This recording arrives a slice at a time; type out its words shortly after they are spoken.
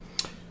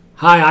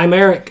Hi, I'm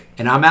Eric.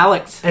 And I'm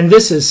Alex. And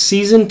this is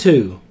Season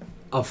 2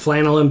 of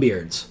Flannel and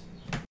Beards.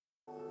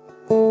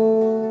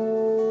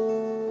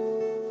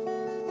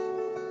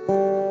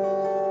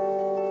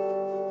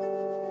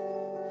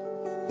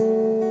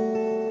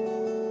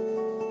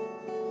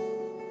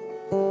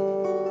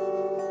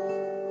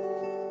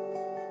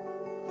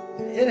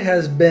 It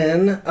has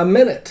been a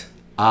minute.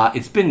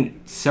 It's been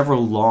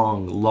several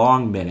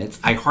long minutes.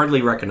 I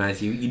hardly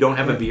recognize you. You don't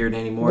have a beard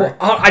anymore.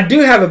 Well, I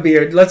do have a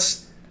beard.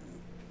 Let's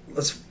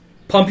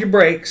pump your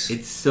brakes.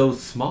 It's so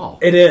small.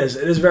 It is.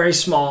 It is very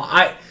small.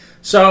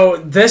 So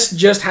this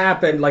just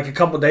happened like a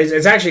couple of days.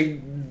 It's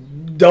actually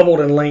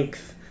doubled in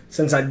length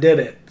since I did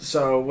it.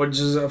 So, which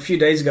is a few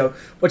days ago.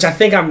 Which I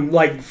think I'm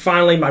like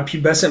finally my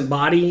pubescent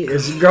body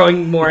is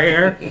growing more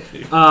hair.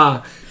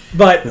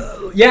 But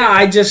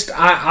yeah,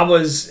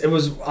 it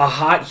was a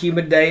hot,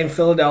 humid day in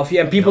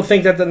Philadelphia, and people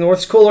think that the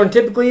North's cooler, and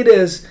typically it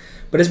is,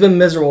 but it's been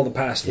miserable the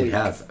past week. It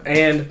has.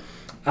 And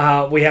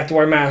we have to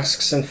wear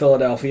masks in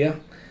Philadelphia.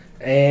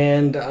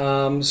 And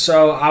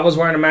so I was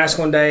wearing a mask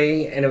one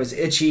day, and it was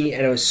itchy,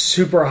 and it was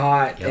super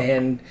hot,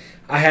 and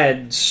I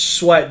had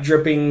sweat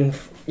dripping,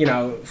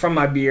 from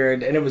my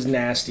beard, and it was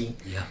nasty.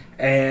 Yeah.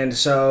 And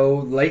so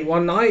late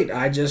one night,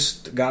 I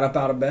just got up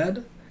out of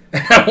bed,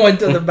 and I went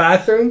to the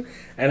bathroom,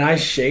 and I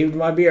shaved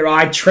my beard.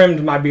 I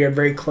trimmed my beard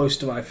very close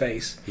to my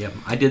face. Yep.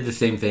 I did the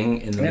same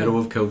thing in the middle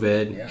of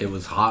COVID. Yeah. It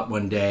was hot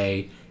one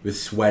day. It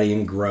was sweaty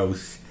and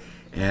gross,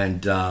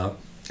 and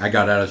I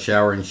got out of the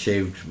shower and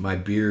shaved my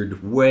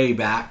beard way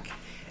back,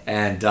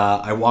 and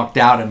I walked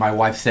out, and my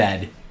wife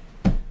said,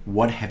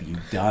 "What have you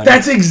done?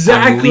 That's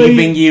exactly... I'm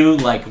leaving you.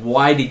 Like,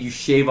 why did you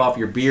shave off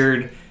your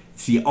beard?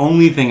 It's the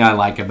only thing I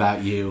like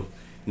about you."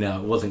 No,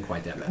 it wasn't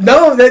quite that bad.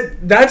 No,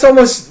 that's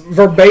almost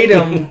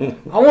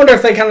verbatim. I wonder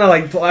if they kind of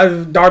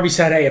like... Darby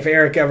said, hey, if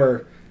Eric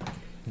ever...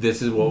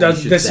 This is what does,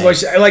 we should this say.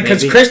 Is what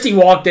because Christy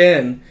walked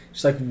in.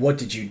 She's like, what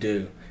did you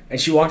do? And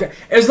she walked in.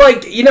 It was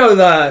like,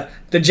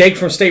 the Jake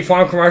from State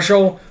Farm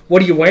commercial.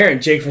 What are you wearing,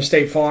 Jake from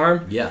State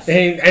Farm? Yes.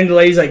 And the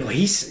lady's like, well,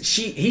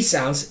 she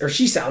sounds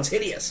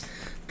hideous.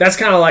 That's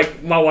kind of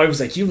like, my wife was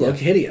like, you look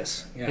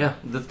hideous. Yeah,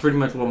 that's pretty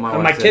much what my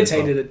wife my said. My kids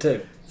hated it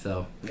too.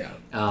 So,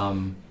 yeah.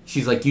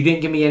 She's like, you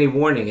didn't give me any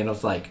warning. And I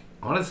was like,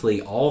 honestly,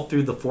 all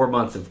through the 4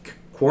 months of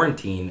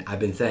quarantine,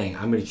 I've been saying,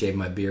 I'm going to shave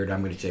my beard.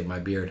 I'm going to shave my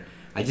beard.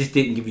 I just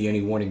didn't give you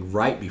any warning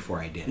right before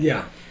I did it.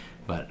 Yeah.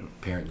 But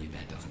apparently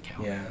that doesn't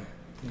count.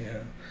 Yeah.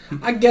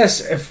 I guess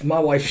if my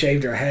wife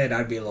shaved her head,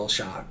 I'd be a little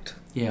shocked.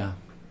 Yeah,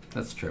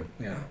 that's true.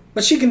 Yeah.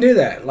 But she can do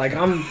that. Like,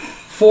 I'm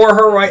for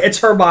her right. It's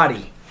her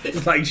body.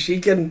 Like, she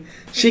can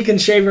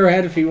shave her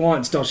head if she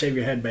wants. Don't shave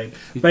your head, babe.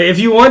 But if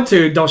you want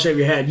to, don't shave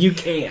your head. You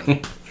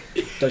can.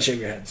 Don't shave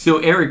your head. So,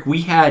 Eric,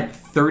 we had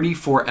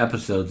 34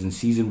 episodes in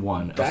season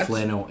 1 of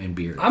Flannel and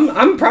Beards.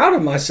 I'm proud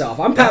of myself.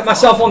 I'm patting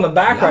myself on the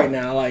back right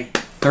now. Like,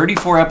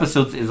 34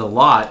 episodes is a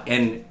lot.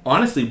 And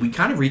honestly, we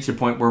kind of reached a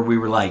point where we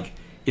were like,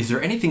 is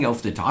there anything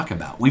else to talk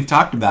about? We've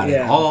talked about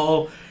it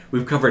all.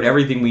 We've covered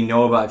everything we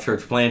know about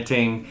church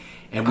planting.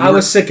 And I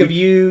was sick of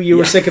you. You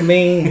were sick of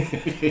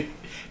me.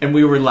 And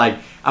we were like,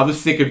 I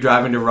was sick of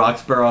driving to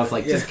Roxborough. I was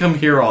like, just come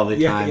here all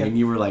the time. And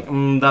you were like,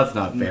 that's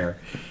not fair.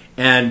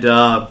 And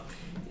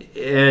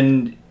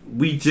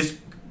we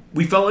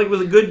felt like it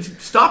was a good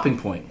stopping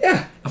point.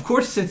 Yeah. Of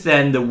course, since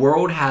then, the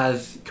world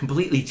has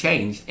completely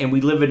changed, and we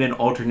live in an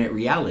alternate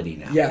reality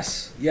now.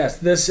 Yes.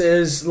 This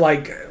is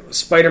like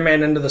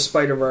Spider-Man Into the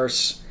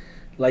Spider-Verse.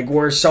 Like,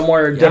 we're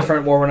somewhere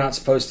different where we're not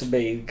supposed to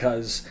be,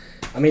 because,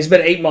 it's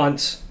been 8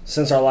 months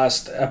since our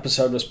last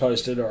episode was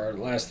posted, or our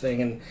last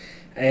thing,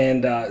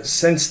 and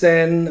since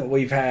then,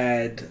 we've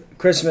had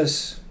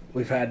Christmas,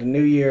 we've had the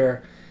New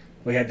Year,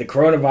 we had the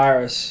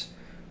coronavirus,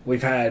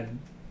 we've had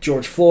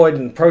George Floyd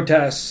and the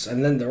protests,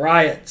 and then the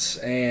riots,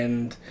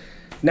 and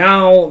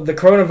now the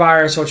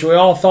coronavirus, which we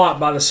all thought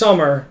by the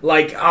summer,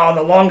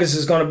 the longest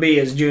it's going to be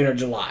is June or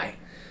July.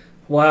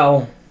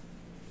 Well,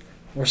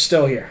 we're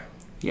still here.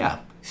 Yeah.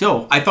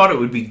 So I thought it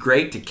would be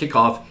great to kick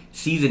off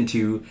season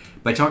 2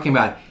 by talking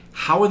about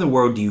how in the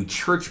world do you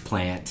church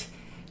plant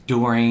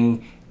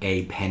during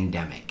a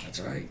pandemic?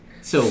 That's right.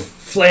 So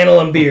Flannel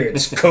and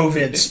Beards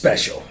COVID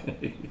special.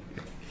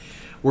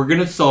 We're going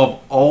to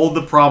solve all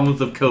the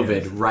problems of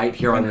COVID right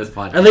here on this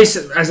podcast. At least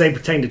as they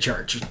pertain to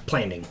church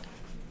planting.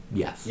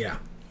 Yes. Yeah.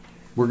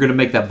 We're going to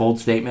make that bold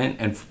statement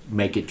and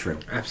make it true.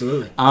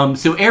 Absolutely.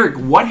 So, Eric,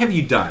 what have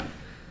you done?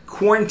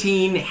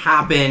 Quarantine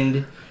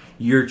happened.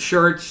 Your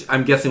church,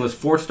 I'm guessing, was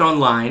forced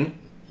online.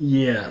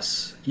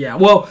 Yes. Yeah.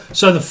 Well,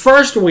 so the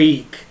first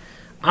week,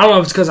 I don't know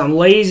if it's because I'm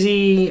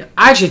lazy.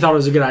 I actually thought it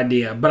was a good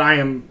idea, but I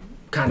am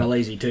kind of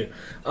lazy too.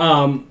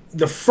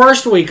 The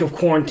first week of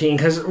quarantine,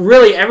 because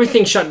really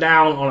everything shut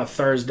down on a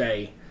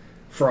Thursday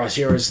for us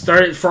here.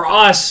 For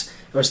us,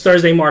 it was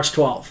Thursday, March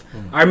 12th.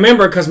 I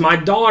remember because my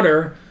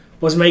daughter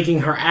was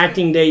making her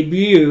acting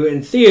debut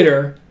in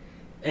theater,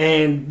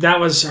 and that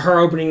was her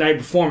opening night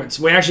performance.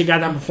 We actually got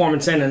that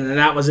performance in, and then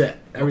that was it.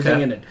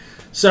 Everything ended.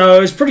 So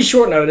it was pretty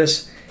short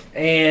notice.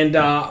 And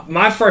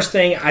my first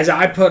thing is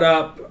I put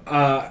up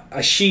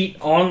a sheet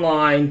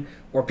online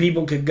where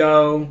people could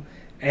go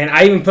And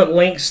I even put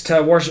links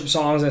to worship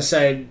songs and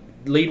said,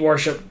 lead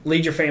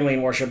your family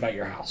in worship at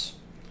your house.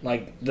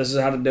 Like, this is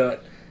how to do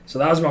it. So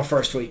that was my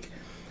first week.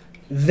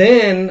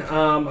 Then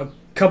a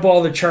couple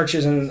other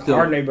churches in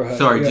our neighborhood.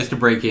 Sorry, just to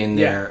break in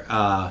there.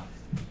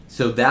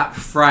 So that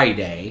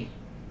Friday,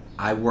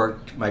 I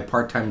worked my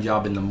part-time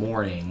job in the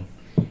morning,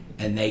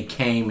 and they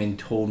came and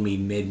told me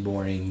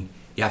mid-morning,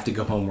 you have to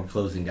go home, we're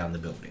closing down the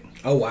building.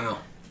 Oh, wow.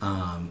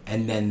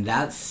 And then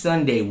that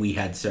Sunday we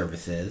had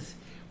services.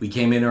 We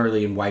came in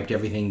early and wiped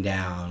everything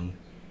down.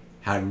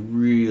 Had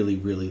really,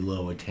 really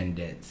low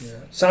attendance. Yeah.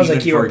 Sounds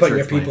like you were putting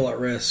your people at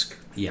risk.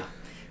 Yeah.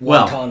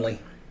 Well, Conley.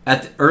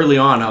 Early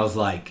on, I was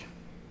like,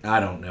 I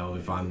don't know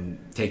if I'm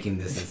taking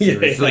this as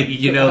seriously.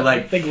 You know,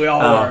 like, I think we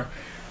all are.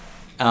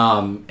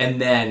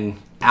 And then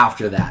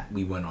after that,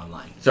 we went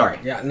online. Sorry.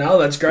 Yeah, no,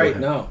 that's great.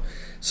 No.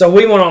 So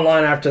we went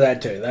online after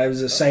that too. That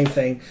was the same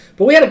thing.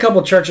 But we had a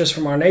couple churches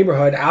from our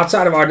neighborhood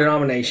outside of our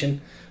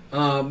denomination,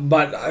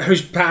 but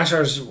whose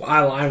pastors I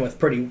align with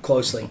pretty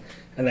closely,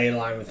 and they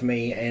align with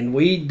me. And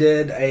we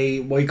did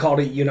we called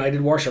it United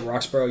Worship,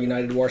 Roxborough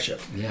United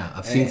Worship. Yeah,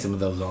 I've seen some of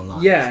those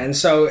online. Yeah,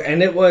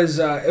 and it was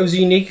a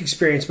unique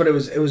experience, but it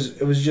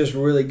was just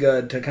really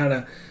good to kind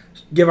of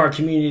give our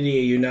community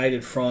a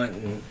united front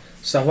and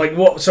stuff. Like,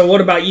 so what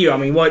about you? I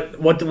mean, what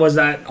was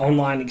that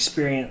online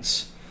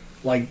experience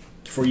like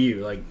for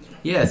you? Like,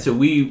 yeah, so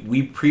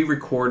we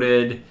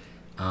pre-recorded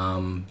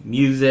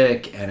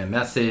music and a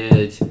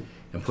message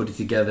and put it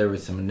together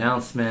with some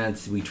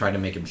announcements. We tried to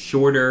make them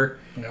shorter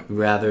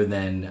rather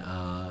than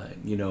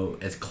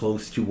as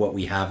close to what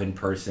we have in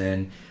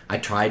person. I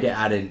tried to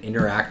add an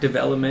interactive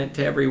element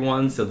to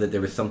everyone so that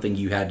there was something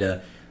you had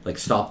to like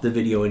stop the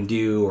video and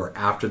do, or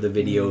after the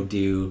video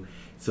do,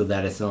 so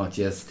that it's not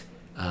just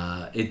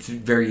it's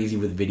very easy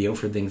with video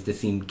for things to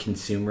seem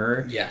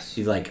consumer. Yes.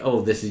 He's like,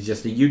 oh, this is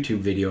just a YouTube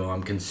video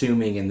I'm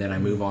consuming, and then I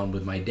move on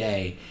with my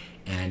day.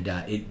 And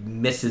it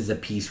misses a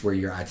piece where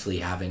you're actually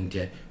having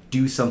to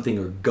do something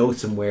or go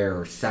somewhere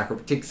or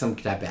take some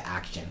type of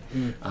action,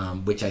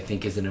 which I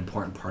think is an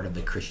important part of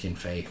the Christian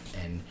faith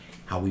and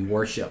how we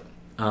worship.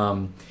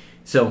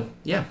 So,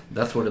 yeah,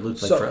 that's what it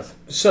looks like for us.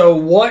 So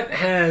what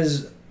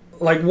has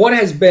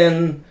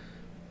been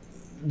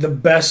the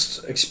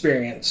best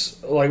experience?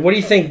 Like, what do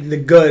you think the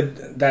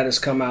good that has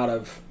come out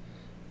of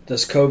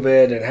this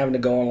COVID and having to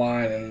go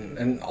online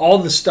and all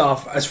the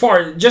stuff as far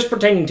as just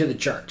pertaining to the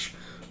church?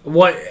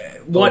 What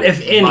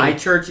if any? My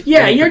church?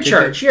 Yeah, your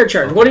church.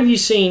 Okay. What have you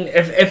seen,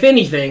 if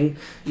anything,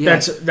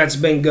 that's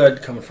been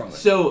good coming from it?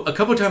 So a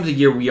couple times a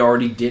year we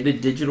already did a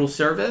digital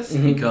service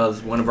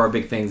because one of our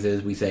big things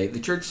is we say the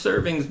church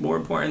serving is more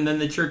important than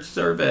the church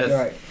service.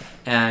 Right.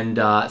 And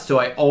so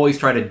I always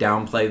try to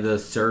downplay the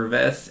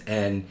service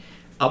and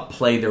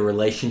upplay the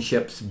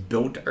relationships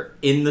built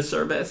in the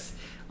service.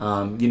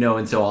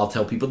 And so I'll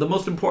tell people the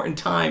most important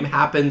time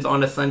happens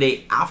on a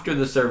Sunday after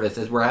the service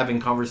as we're having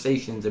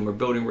conversations and we're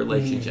building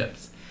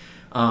relationships.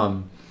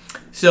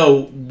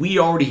 So we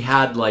already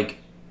had,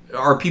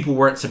 our people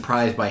weren't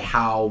surprised by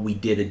how we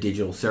did a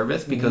digital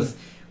service because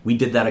we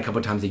did that a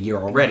couple times a year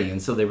already.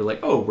 And so they were like,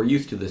 oh, we're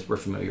used to this. We're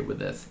familiar with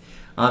this.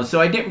 So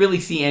I didn't really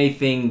see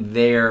anything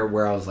there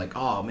where I was like,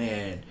 oh,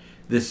 man,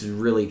 this is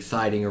really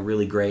exciting or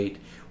really great.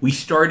 We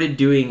started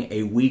doing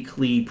a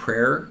weekly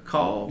prayer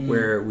call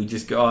where we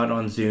just go out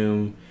on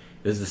Zoom.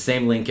 It was the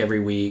same link every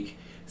week.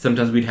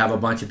 Sometimes we'd have a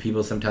bunch of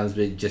people. Sometimes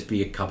it'd just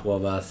be a couple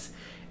of us.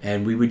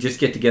 And we would just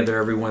get together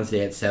every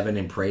Wednesday at 7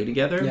 and pray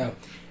together. Yeah.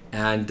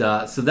 And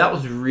so that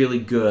was really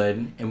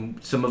good.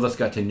 And some of us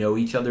got to know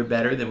each other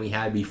better than we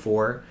had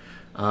before.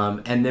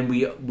 And then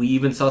we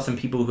even saw some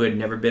people who had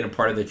never been a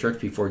part of the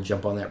church before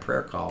jump on that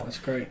prayer call. That's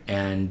great.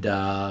 And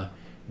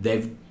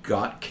they've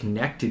got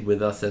connected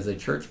with us as a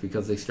church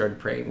because they started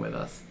praying with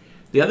us.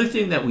 The other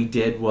thing that we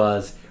did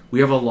was we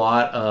have a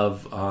lot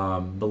of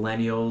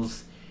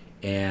millennials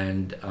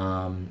and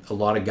a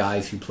lot of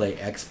guys who play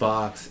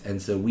Xbox.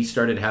 And so we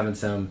started having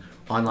some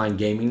online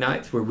gaming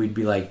nights where we'd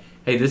be like,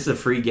 hey, this is a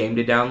free game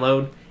to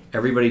download.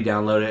 Everybody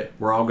download it.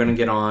 We're all going to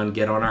get on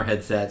our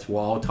headsets.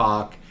 We'll all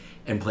talk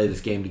and play this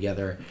game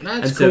together.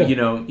 That's cool.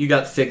 So, you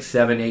got 6,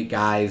 7, 8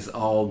 guys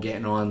all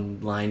getting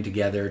online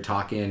together,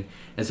 talking.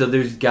 And so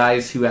there's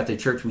guys who at the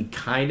church we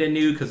kind of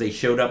knew because they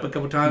showed up a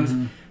couple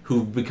times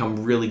who've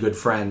become really good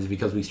friends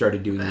because we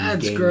started doing these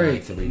game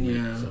nights every week.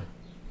 So.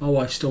 My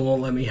wife still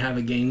won't let me have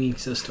a gaming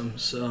system,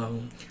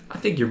 so... I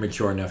think you're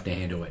mature enough to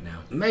handle it now.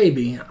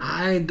 Maybe.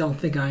 I don't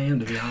think I am,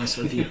 to be honest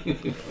with you.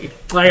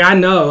 I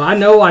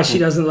know why she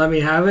doesn't let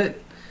me have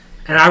it.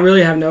 And I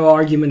really have no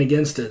argument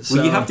against it. So.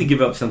 Well, you have to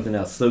give up something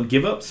else. So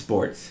give up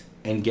sports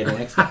and get an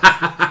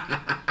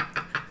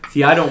Xbox.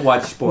 See, I don't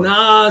watch sports.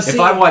 If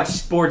I watch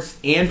sports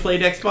and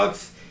played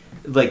Xbox,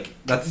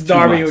 that's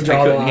Darby too much. Would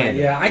draw I couldn't line.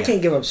 handle it. I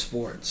can't give up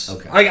sports.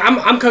 Okay.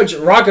 I'm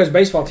coaching. Rocco's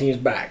baseball team is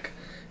back.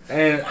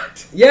 And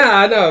what? Yeah,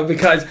 I know,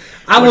 because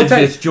what is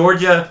this,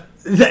 Georgia?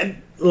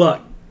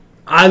 Look,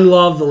 I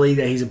love the league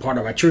that he's a part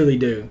of. I truly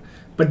do.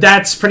 But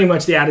that's pretty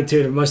much the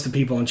attitude of most of the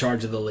people in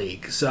charge of the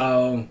league.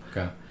 So...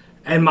 Okay.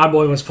 And my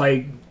boy wants to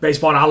play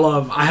baseball,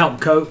 and I help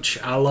coach.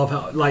 I love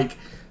how,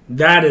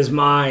 that is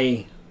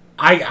my,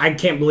 I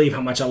can't believe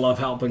how much I love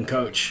helping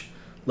coach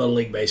Little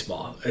League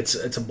Baseball.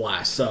 It's a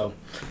blast. So,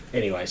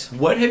 anyways.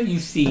 What have you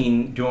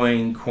seen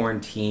during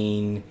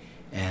quarantine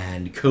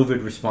and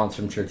COVID response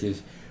from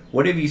churches?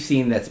 What have you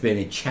seen that's been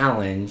a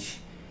challenge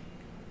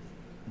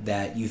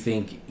that you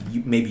think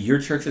maybe your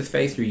church has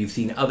faced or you've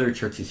seen other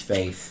churches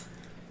face?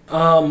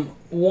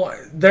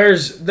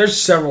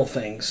 There's several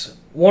things.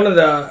 One of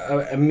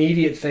the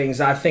immediate things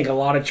I think a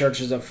lot of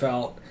churches have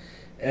felt,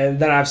 and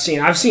that I've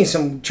seen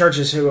some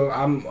churches who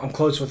I'm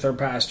close with their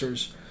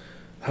pastors,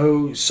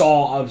 who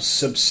saw a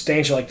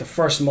substantial, like the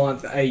first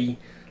month, a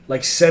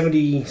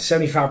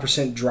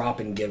 70-75%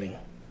 drop in giving.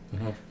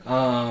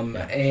 Mm-hmm.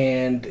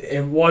 And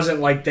it wasn't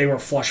like they were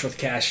flush with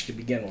cash to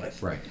begin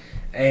with. Right.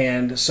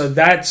 And so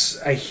that's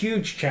a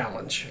huge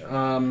challenge,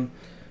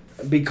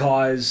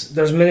 because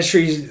there's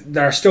ministries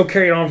that are still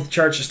carrying on with the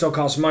church. It still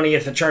costs money.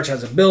 If the church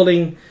has a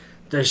building,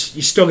 you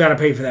still got to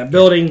pay for that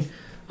building.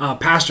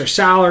 Pastor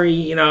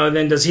salary,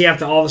 then does he have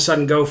to all of a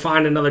sudden go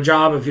find another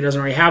job if he doesn't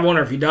already have one,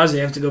 or if he does, he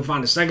have to go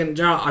find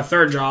a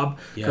third job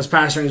because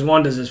pastoring is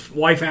one. Does his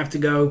wife have to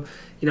go?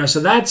 So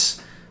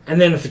that's,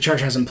 and then if the church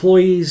has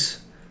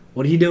employees,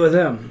 what do you do with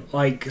them?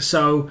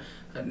 So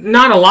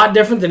not a lot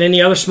different than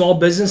any other small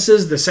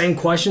businesses, the same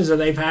questions that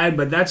they've had,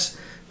 but that's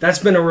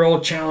been a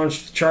real challenge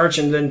to the church,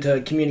 and then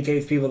to communicate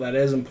with people that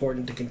is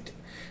important to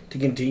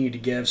continue to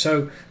give.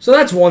 So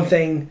that's one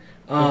thing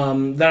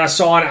that I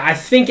saw, and I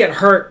think it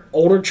hurt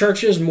older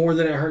churches more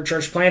than it hurt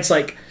church plants.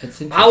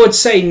 I would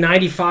say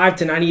 95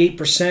 to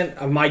 98%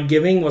 of my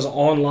giving was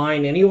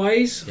online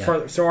anyways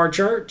through our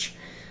church.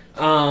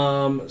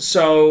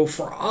 So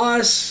for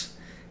us,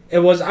 it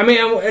was,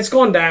 it's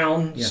gone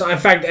down. Yeah. So in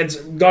fact, it's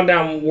gone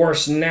down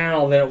worse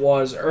now than it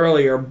was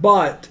earlier,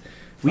 but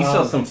we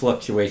saw some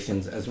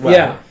fluctuations as well.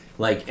 Yeah.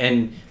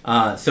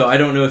 So I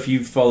don't know if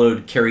you've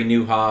followed Carrie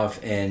Newhoff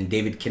and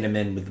David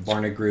Kinnaman with the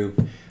Barna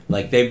Group.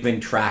 They've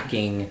been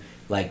tracking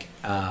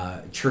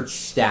church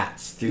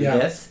stats through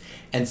this,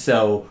 and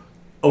so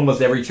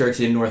almost every church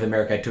in North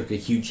America took a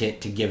huge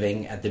hit to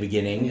giving at the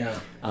beginning. Yeah.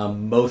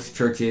 Most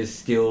churches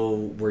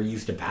still were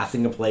used to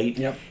passing a plate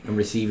and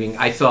receiving.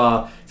 I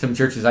saw some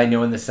churches I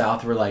know in the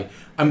South were like,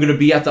 "I'm going to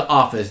be at the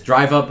office,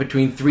 drive up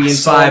between 3 and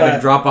 5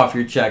 and drop off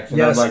your checks." And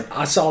yes, I was like,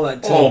 I saw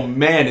that too. Oh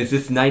man, is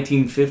this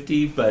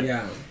 1950? But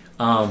yeah.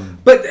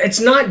 But it's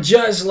not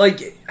just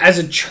as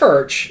a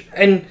church,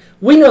 and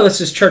we know this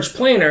as church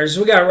planners,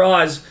 we got to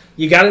realize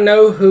you got to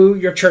know who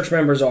your church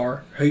members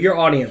are, who your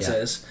audience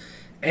is,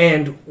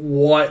 and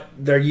what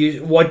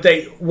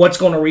what's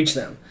going to reach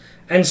them.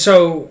 And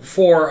so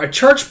for a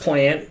church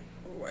plant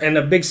in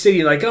a big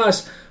city like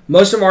us,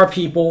 most of our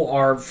people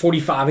are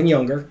 45 and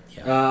younger,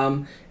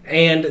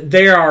 and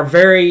they are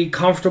very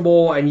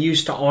comfortable and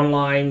used to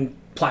online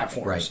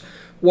platforms. Right.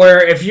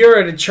 Where if you're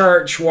at a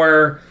church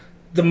where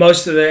the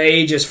most of the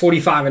age is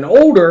 45 and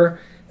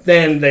older,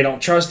 then they don't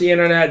trust the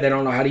internet, they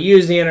don't know how to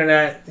use the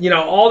internet,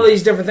 all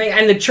these different things.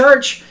 And the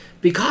church,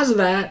 because of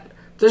that,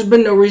 there's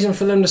been no reason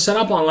for them to set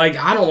up on,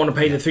 I don't want to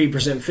pay the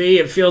 3% fee.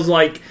 It feels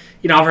like,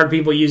 I've heard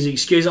people use the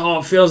excuse,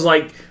 it feels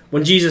like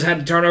when Jesus had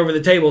to turn over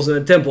the tables in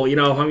the temple, if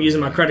I'm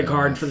using my credit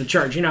card for the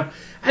church, And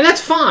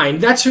that's fine.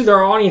 That's who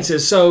their audience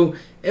is. So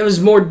it was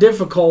more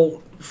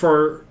difficult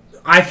for,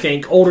 I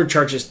think, older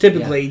churches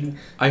typically. Yeah.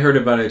 I heard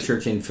about a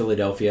church in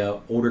Philadelphia,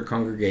 older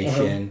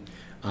congregation,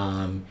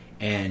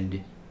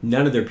 and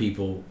none of their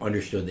people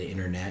understood the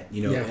internet.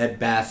 At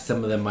best,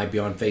 some of them might be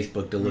on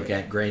Facebook to look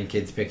at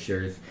grandkids'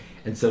 pictures.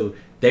 And so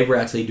they were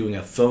actually doing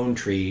a phone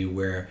tree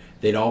where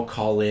they'd all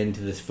call in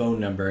to this phone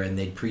number and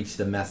they'd preach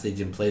the message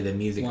and play the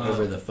music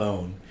over the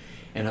phone.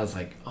 And I was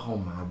like, oh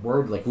my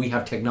word, we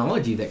have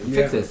technology that can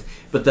fix this.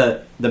 But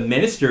the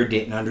minister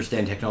didn't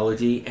understand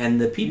technology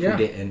and the people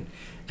didn't.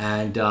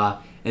 And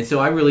so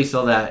I really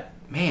saw that,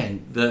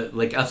 man,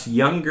 us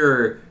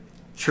younger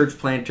church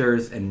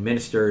planters and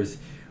ministers,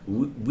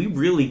 we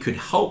really could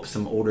help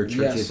some older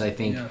churches, I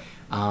think,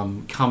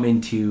 come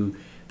into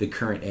the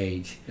current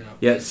age.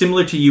 Yeah,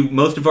 similar to you,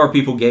 most of our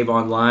people gave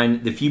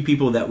online. The few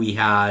people that we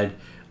had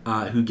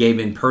who gave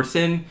in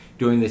person,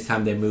 during this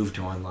time they moved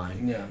to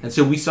online. Yeah. And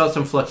so we saw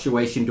some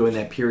fluctuation during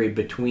that period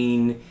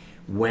between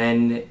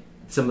when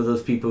some of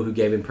those people who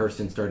gave in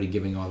person started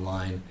giving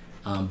online,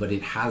 but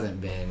it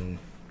hasn't been...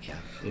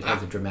 it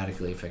hasn't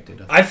dramatically affected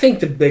us. I think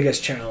the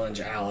biggest challenge,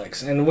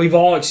 Alex, and we've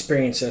all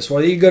experienced this,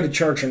 whether you go to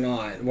church or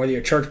not, whether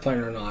you're a church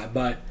planter or not,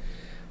 but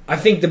I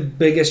think the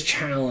biggest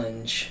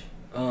challenge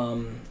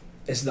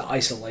is the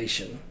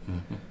isolation.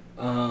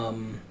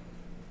 Mm-hmm.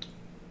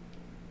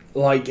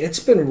 It's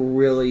been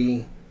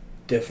really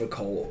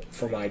difficult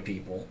for my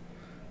people.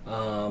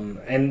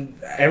 And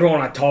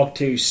everyone I talk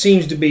to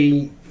seems to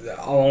be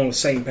all on the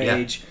same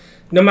page. Yeah.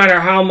 No matter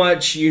how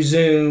much you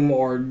Zoom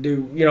or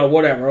do,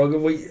 whatever.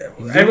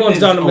 Everyone's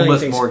done a million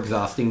things. Almost more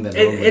exhausting than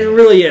it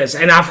really is.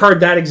 And I've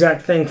heard that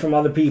exact thing from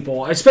other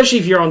people, especially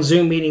if you're on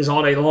Zoom meetings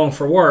all day long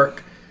for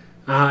work.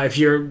 if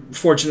you're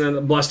fortunate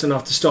and blessed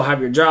enough to still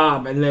have your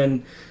job, and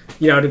then,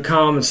 to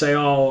come and say,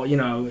 oh,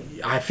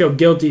 I feel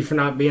guilty for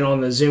not being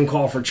on the Zoom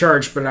call for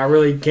church, but I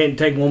really can't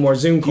take one more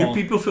Zoom call.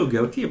 Do people feel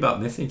guilty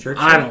about missing church?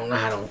 I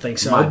don't think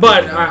so,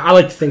 but I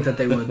like to think that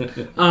they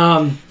would.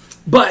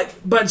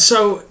 But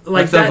so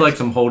like that sounds like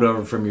some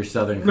holdover from your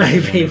Southern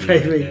maybe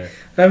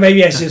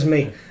that's just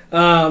me.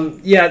 I'm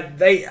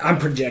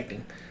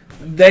projecting.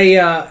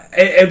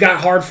 It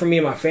got hard for me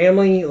and my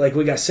family. Like,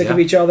 we got sick of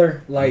each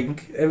other.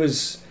 Like, it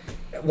was.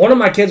 One of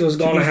my kids was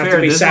going to have to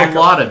be sacrificed. There's a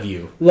lot of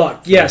you. Look,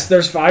 yes,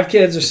 there's 5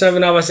 kids. There's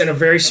 7 of us in a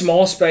very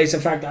small space. In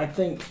fact, I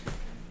think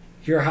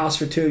your house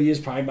for 2 of you is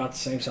probably about the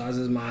same size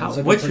as mine.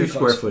 What's your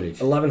square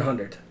footage?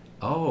 1,100.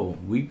 Oh,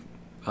 we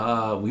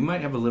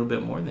might have a little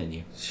bit more than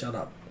you. Shut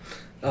up.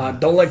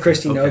 Don't let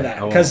Christy know that,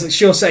 because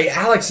she'll say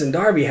Alex and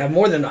Darby have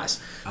more than us.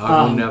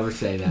 I will never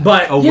say that.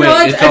 But it's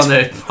on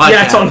the podcast.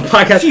 Yeah, it's on the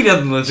podcast. She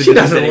doesn't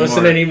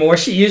listen anymore.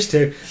 She used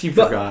to. She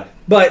forgot.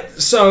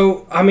 But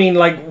so, I mean,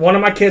 like, one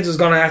of my kids was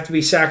going to have to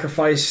be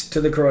sacrificed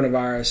to the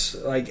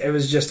coronavirus. Like, it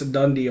was just a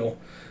done deal.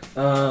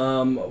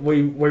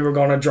 We were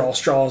going to draw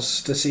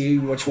straws to see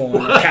which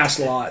one, cast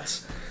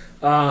lots,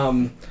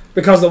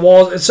 because the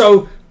walls.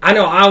 So I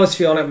know I was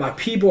feeling it. My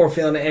people were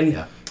feeling it,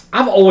 and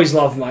I've always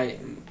loved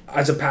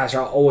as a pastor,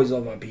 I always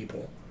love my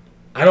people.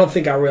 I don't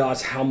think I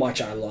realized how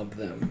much I loved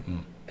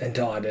them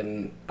until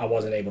I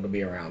wasn't able to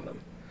be around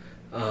them.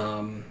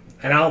 And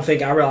I don't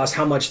think I realized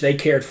how much they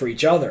cared for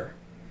each other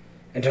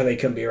until they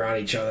couldn't be around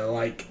each other.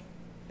 Like,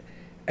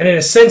 and in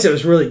a sense, it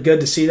was really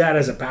good to see that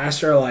as a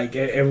pastor. Like,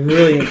 it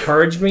really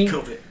encouraged me.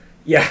 COVID.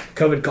 Yeah,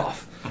 COVID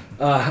cough.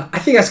 I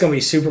think that's going to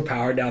be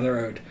superpowered down the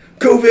road.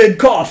 COVID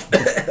cough.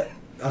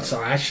 I'm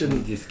sorry, I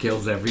shouldn't. It just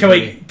kills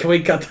everybody. Can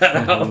we cut that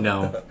out?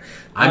 No.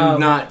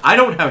 I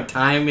don't have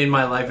time in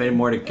my life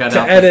anymore to cut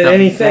out edit the stuff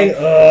anything. You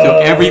say. So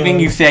everything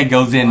you say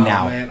goes in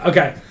now. Man.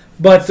 Okay,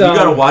 but you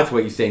got to watch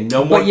what you say.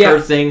 No more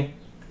cursing.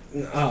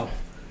 Oh,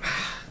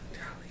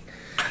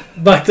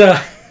 but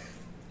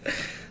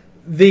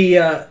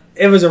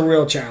it was a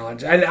real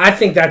challenge, and I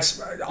think that's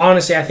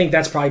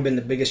probably been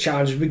the biggest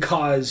challenge,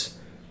 because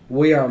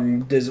we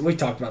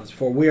talked about this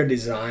before. We are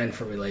designed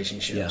for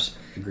relationships.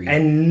 Yeah, agreed.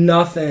 And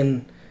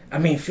nothing. I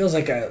mean, it feels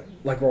like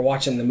we're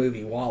watching the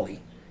movie WALL-E.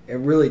 It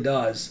really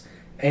does.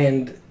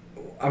 And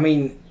I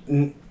mean,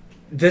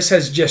 this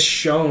has just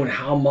shown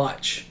how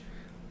much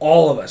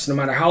all of us, no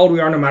matter how old we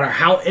are, no matter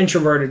how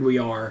introverted we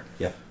are,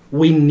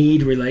 we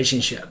need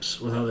relationships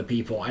with other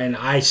people. And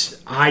I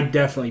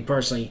definitely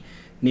personally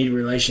need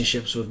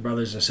relationships with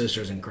brothers and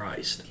sisters in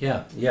Christ.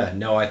 Yeah.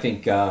 No, I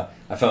think I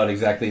felt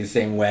exactly the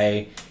same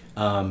way.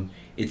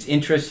 It's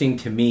interesting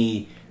to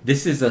me.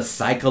 This is a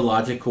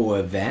psychological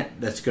event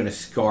that's going to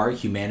scar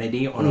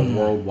humanity on a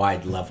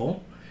worldwide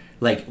level.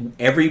 Like,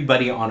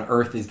 everybody on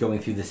Earth is going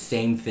through the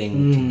same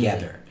thing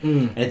together.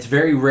 And it's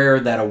very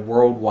rare that a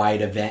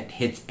worldwide event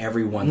hits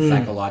everyone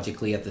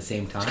psychologically at the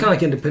same time. It's kind of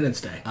like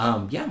Independence Day.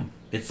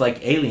 It's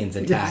like aliens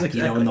attack, exactly.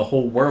 And the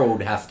whole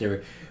world has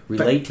to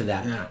relate to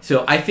that. Yeah.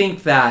 So I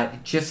think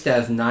that just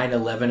as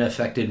 9/11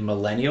 affected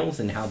millennials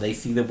and how they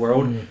see the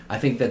world, I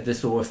think that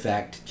this will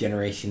affect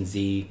Generation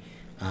Z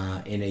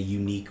in a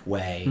unique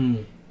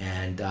way.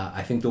 And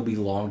I think there'll be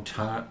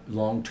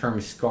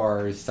long-term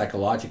scars,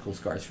 psychological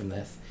scars from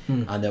this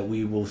that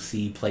we will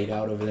see played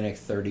out over the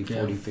next 30,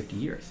 40, 50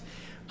 years.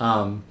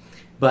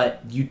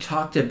 But you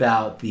talked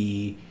about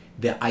the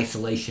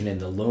isolation and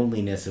the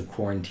loneliness of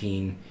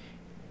quarantine.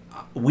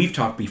 We've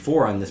talked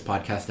before on this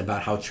podcast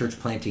about how church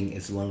planting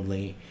is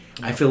lonely.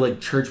 I feel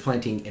like church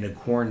planting in a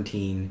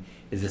quarantine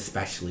is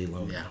especially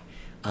lonely.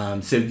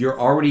 So you're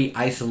already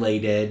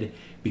isolated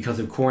because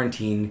of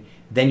quarantine.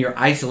 Then you're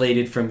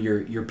isolated from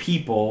your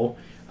people.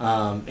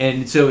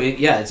 And so,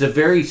 it's a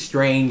very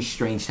strange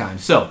time.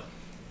 So,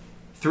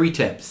 3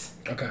 tips.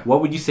 Okay.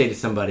 What would you say to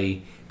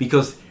somebody?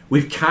 Because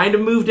we've kind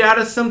of moved out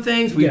of some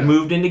things. We've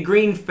moved into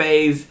green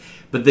phase.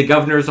 But the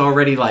governor's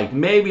already like,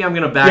 maybe I'm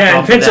going to back off. Yeah,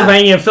 in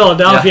Pennsylvania and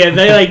Philadelphia,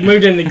 they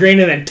moved into green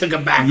and then took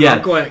it back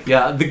real quick.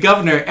 Yeah, the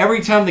governor,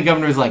 every time the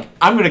governor's like,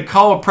 I'm going to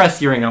call a press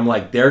hearing, I'm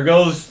like, there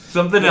goes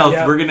something else.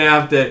 We're going to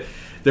have to,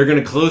 they're going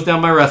to close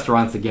down my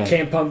restaurants again.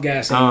 Can't pump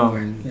gas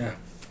anymore.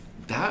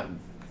 That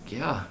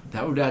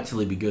would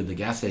actually be good. The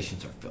gas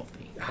stations are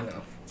filthy. I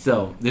know.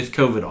 So, there's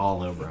COVID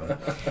all over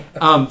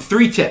them.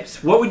 3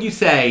 tips. What would you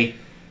say?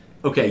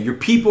 Okay, your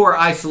people are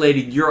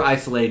isolated, you're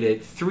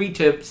isolated. 3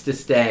 tips to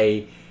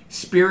stay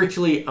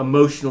spiritually,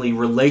 emotionally,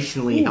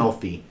 relationally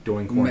healthy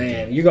during quarantine.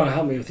 Man, you're going to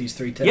help me with these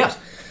 3 tips. Yeah.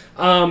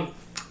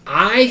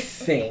 I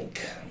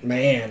think,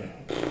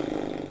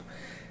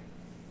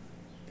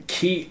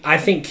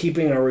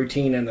 keeping a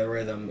routine and a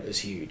rhythm is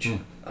huge.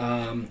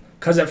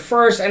 Because at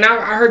first, and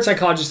I heard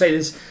psychologists say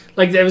this,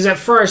 like, it was at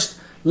first,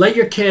 let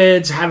your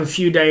kids have a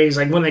few days,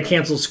 like when they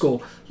cancel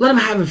school, let them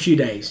have a few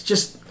days.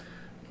 Just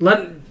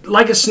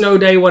like a snow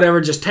day,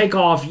 whatever, just take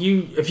off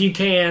if you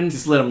can.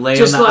 Just let them lay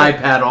on the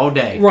iPad all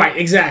day. Right,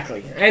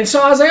 exactly. And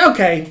so I was like,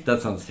 okay.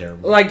 That sounds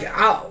terrible. Like,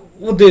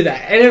 we'll do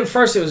that. And at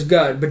first it was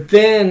good, but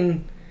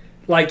then,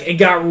 like it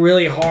got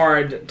really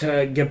hard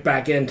to get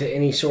back into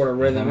any sort of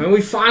rhythm. And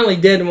we finally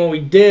did, and when we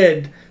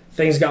did,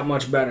 things got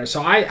much better.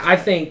 So I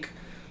think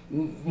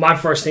my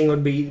first thing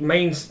would be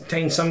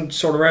maintain some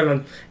sort of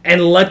rhythm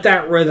and let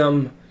that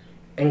rhythm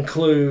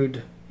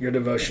include your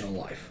devotional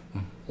life.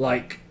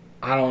 Like,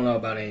 I don't know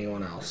about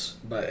anyone else,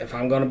 but if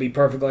I'm going to be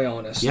perfectly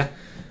honest,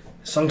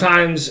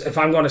 sometimes if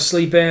I'm going to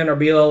sleep in or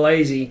be a little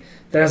lazy,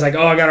 then it's like,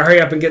 oh, I got to hurry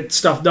up and get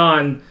stuff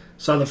done.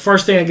 So the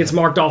first thing that gets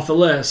marked off the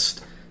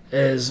list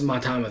is my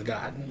time with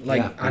God.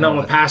 Like, I know I'm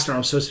a pastor,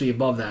 I'm supposed to be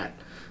above that.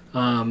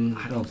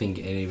 I don't think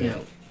any of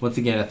it. Once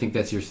again, I think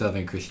that's your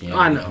Southern Christianity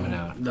I know. coming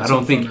out. I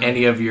don't think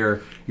any of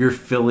your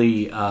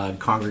Philly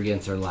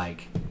congregants are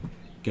like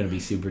going to be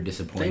super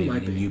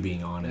disappointed in you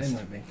being honest.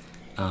 They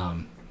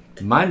might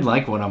be. Mine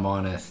like when I'm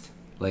honest.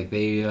 Like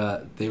they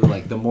were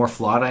like, the more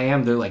flawed I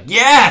am, they're like,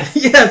 yes,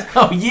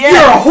 oh yeah,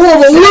 you're a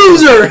horrible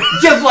loser,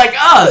 just like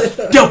us.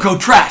 Delco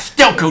trash.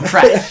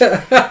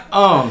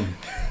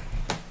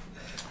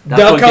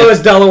 Delco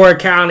is Delaware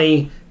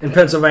County in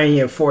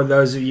Pennsylvania, for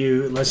those of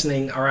you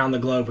listening around the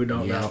globe who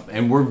don't know.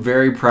 And we're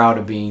very proud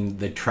of being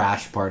the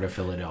trash part of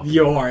Philadelphia.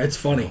 You are. It's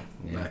funny.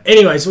 Yeah.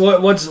 Anyways,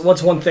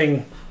 what's one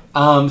thing?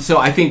 So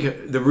I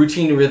think the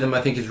routine rhythm,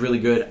 I think, is really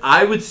good.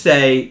 I would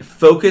say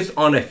focus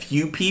on a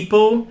few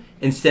people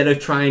instead of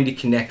trying to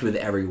connect with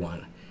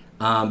everyone,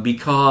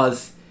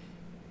 because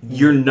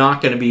you're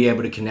not going to be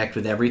able to connect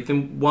with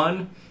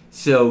everyone.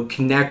 So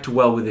connect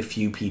well with a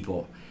few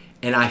people.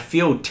 And I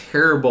feel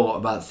terrible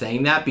about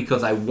saying that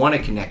because I want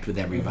to connect with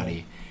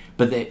everybody.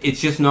 But it's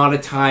just not a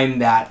time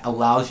that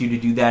allows you to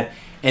do that.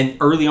 And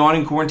early on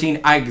in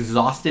quarantine, I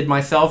exhausted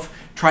myself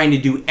trying to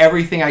do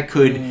everything I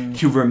could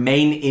to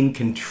remain in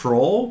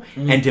control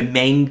and to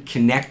remain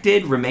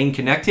connected.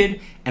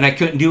 And I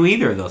couldn't do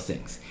either of those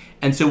things.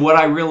 And so what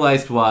I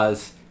realized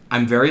was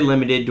I'm very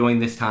limited during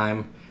this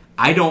time.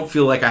 I don't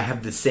feel like I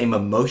have the same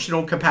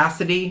emotional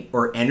capacity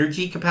or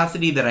energy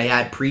capacity that I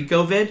had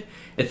pre-COVID.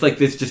 It's like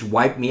this just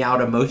wiped me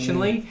out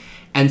emotionally.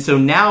 And so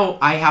now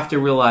I have to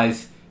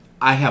realize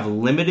I have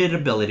limited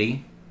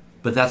ability,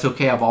 but that's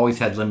okay. I've always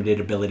had limited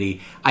ability.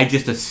 I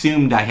just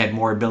assumed I had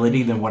more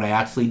ability than what I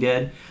actually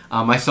did.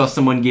 I saw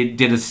someone did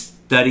a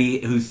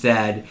study who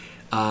said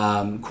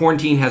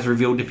quarantine has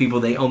revealed to people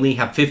they only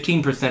have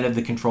 15% of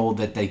the control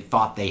that they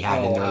thought they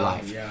had in their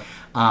life. Yeah.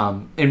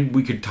 And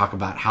we could talk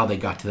about how they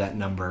got to that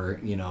number.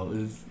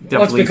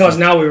 It's because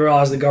now we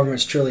realize the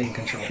government's truly in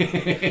control.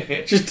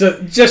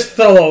 just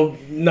throw a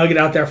nugget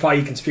out there for all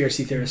you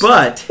conspiracy theorists.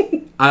 But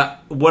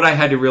what I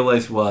had to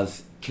realize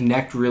was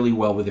connect really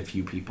well with a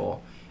few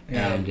people.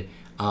 Yeah. And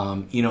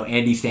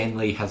Andy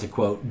Stanley has a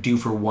quote: "Do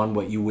for one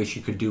what you wish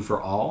you could do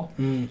for all."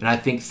 And I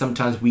think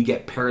sometimes we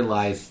get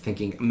paralyzed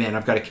thinking, "Man,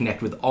 I've got to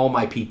connect with all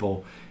my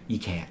people." You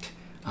can't.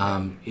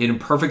 In a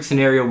perfect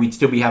scenario, we'd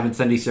still be having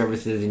Sunday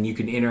services and you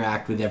can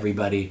interact with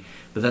everybody,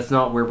 but that's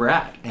not where we're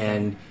at.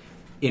 And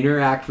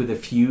interact with a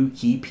few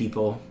key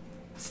people,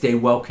 stay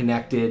well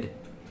connected,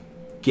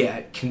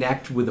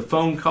 connect with a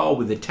phone call,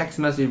 with a text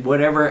message,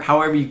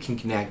 however you can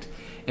connect.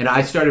 And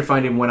I started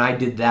finding when I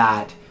did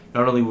that,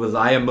 not only was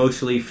I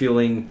emotionally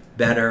feeling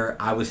better,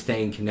 I was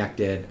staying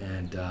connected,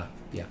 and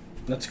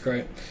That's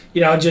great.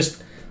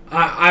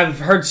 I've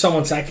heard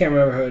someone say, I can't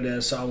remember who it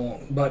is, so I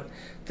won't, but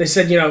they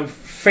said,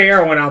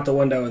 fair went out the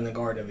window in the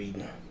Garden of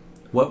Eden.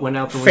 What went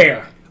out the window?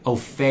 Fair. Oh,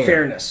 fair.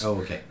 Fairness. Oh,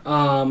 okay.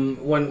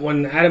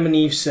 When Adam and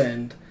Eve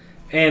sinned,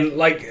 and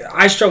like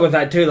I struggle with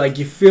that too. Like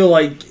you feel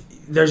like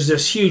there's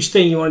this huge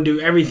thing you want to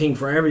do everything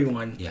for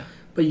everyone,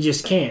 but you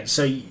just can't.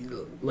 So,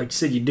 like you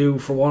said, you do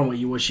for one what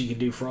you wish you could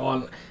do for all,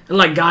 and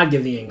let God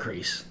give the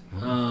increase.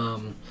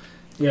 What's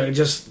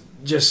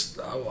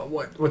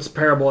the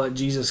parable that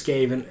Jesus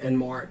gave in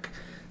Mark?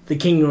 The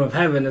kingdom of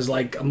heaven is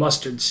like a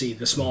mustard seed,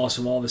 the smallest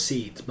of all the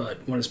seeds. But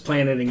when it's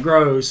planted and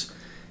grows,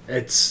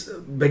 it's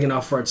big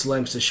enough for its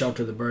limbs to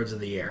shelter the birds of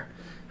the air.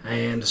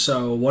 And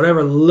so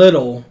whatever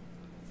little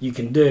you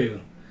can do,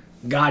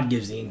 God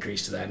gives the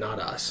increase to that, not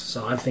us.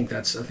 So I think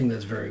that's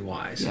very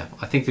wise. Yeah,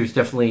 I think there's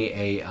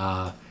definitely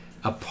a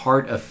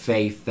part of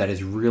faith that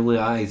is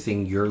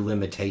realizing your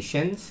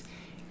limitations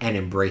and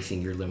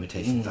embracing your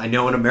limitations. I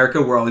know in America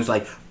we're always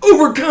like,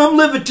 overcome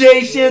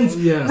limitations,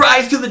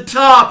 rise to the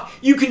top,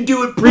 you can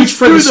do it, reach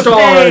for the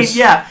stars. Pain.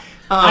 Yeah,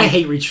 I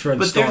hate reach for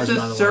the stars.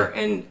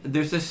 But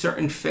there's a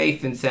certain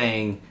faith in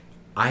saying,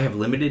 I have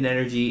limited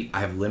energy,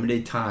 I have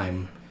limited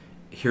time.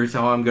 Here's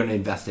how I'm going to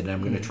invest it, and I'm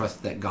going to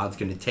trust that God's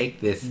going to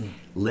take this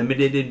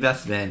limited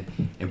investment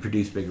and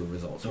produce bigger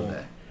results with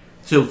it.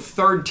 So,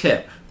 third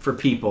tip for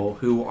people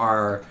who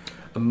are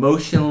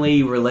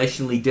emotionally,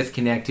 relationally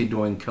disconnected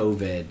during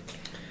COVID.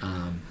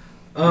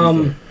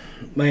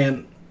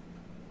 Man,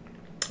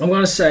 I'm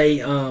going to say,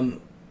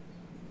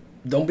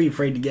 don't be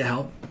afraid to get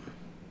help.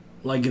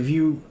 Like if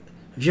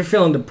you're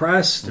feeling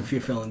depressed, if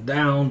you're feeling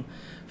down,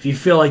 if you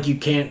feel like you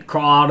can't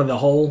crawl out of the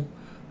hole,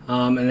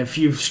 and if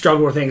you've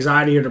struggled with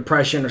anxiety or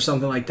depression or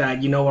something like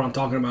that, you know what I'm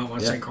talking about when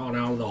I say crawling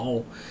out of the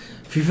hole.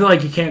 If you feel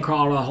like you can't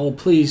crawl out of the hole,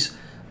 please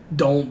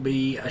don't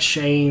be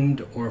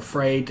ashamed or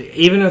afraid to,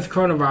 even with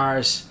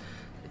coronavirus,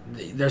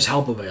 there's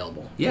help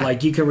available. Yeah.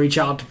 Like you can reach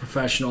out to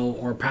professional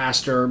or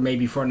pastor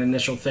maybe for an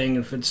initial thing.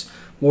 If it's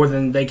more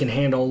than they can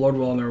handle, Lord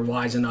willing, they're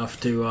wise enough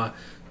to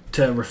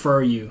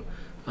refer you.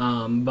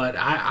 But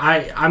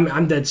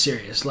I'm dead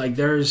serious. Like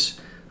there's,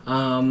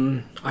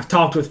 I've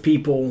talked with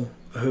people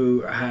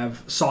who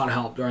have sought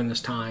help during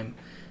this time,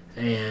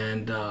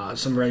 and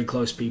some very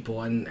close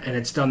people, and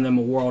it's done them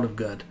a world of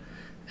good.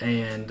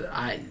 And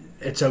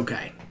it's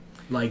okay.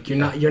 Like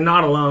you're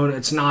not alone.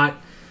 It's not.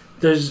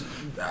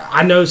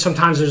 I know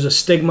sometimes there's a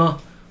stigma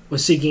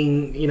with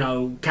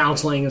seeking,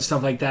 counseling and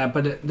stuff like that,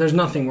 but there's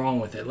nothing wrong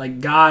with it. Like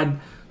God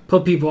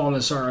put people on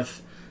this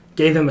earth,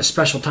 gave them a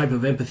special type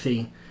of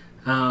empathy,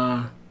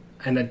 and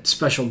a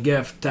special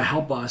gift to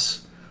help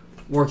us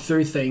work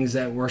through things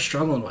that we're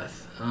struggling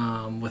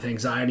with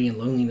anxiety and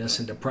loneliness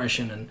and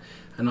depression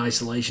and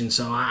isolation.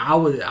 So I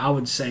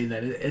would say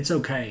that it's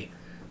okay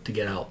to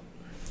get help.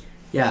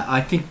 Yeah,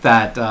 I think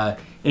that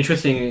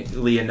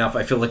interestingly enough,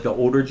 I feel like the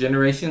older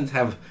generations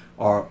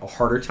are a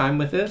harder time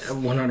with this.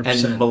 100%. And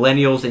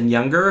millennials and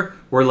younger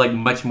were like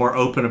much more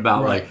open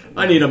about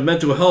I need a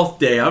mental health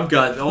day. I've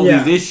got all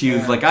these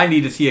issues. Yeah. Like I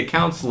need to see a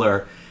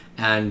counselor.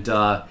 And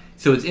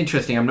so it's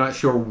interesting. I'm not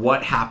sure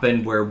what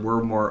happened where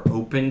we're more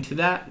open to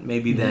that.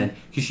 Maybe then,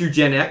 because you're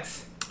Gen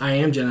X. I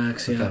am Gen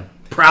X. Yeah. Okay.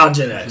 Proud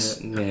Gen X.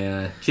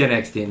 Yeah, Gen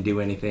X didn't do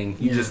anything.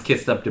 You just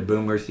kissed up to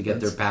boomers to get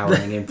their power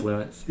and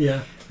influence.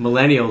 Yeah.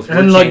 Millennials.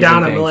 And look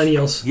down at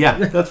millennials. Yeah,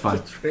 that's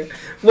fine.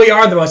 We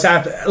are the most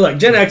look,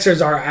 Gen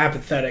Xers are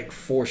apathetic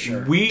for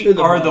sure. We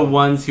are the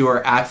ones who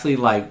are actually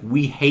like,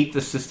 we hate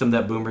the system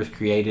that boomers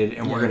created,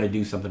 and we're going to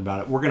do something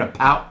about it. We're going to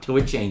pout till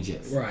it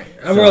changes. Right.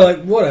 And we're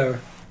like, whatever.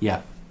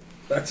 Yeah.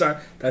 That's our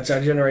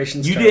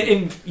generation's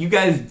You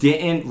guys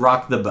didn't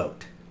rock the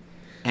boat.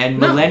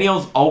 And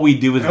millennials, all we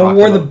do is rock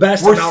we're the boat. The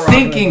best. We're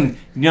sinking.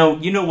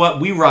 You know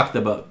what? We rock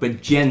the boat.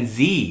 But Gen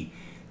Z,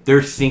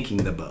 they're sinking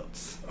the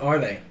boats. Are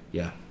they?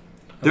 Yeah.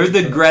 They're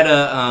the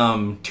Greta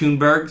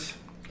Thunbergs.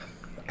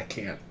 I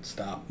can't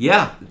stop.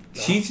 Yeah. No.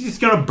 She's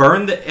just going to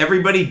burn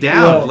everybody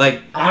down.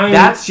 Well,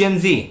 that's Gen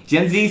Z.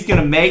 Gen Z's going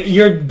to make...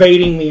 You're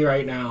baiting me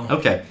right now.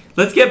 Okay.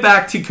 Let's get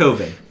back to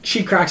COVID.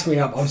 She cracks me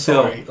up. I'm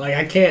sorry. Like,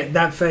 I can't...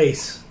 That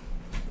face.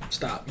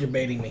 Stop. You're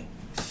baiting me.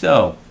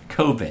 So,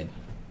 COVID.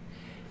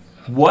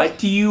 What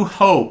do you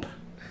hope?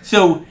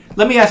 So,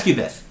 let me ask you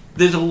this.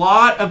 There's a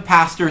lot of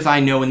pastors I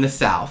know in the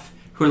South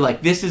who are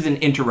like, this is an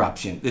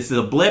interruption. This is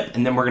a blip,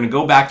 and then we're going to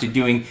go back to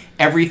doing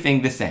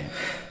everything the same.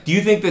 Do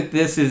you think that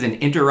this is an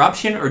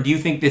interruption, or do you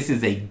think this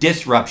is a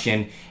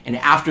disruption, and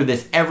after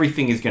this,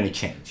 everything is going to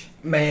change?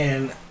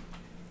 Man,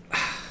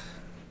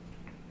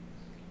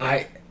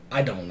 I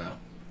don't know.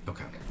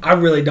 Okay. I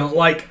really don't.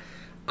 Like,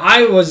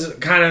 I was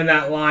kind of in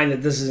that line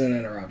that this is an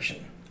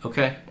interruption.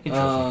 Okay.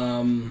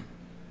 Interesting.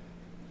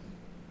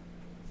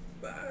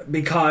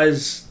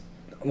 Because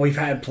we've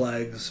had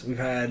plagues, we've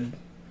had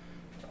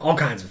all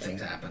kinds of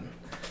things happen.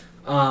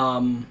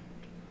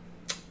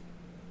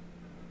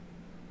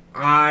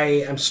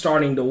 I am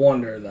starting to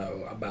wonder,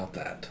 though, about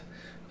that.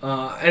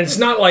 And it's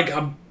not like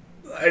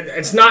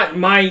it's not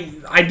my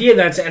idea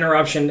that it's an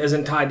interruption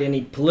isn't tied to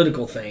any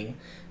political thing.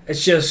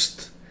 It's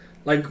just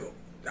like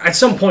at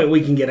some point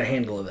we can get a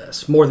handle of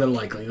this, more than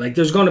likely. Like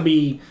there's going to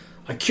be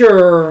a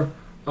cure,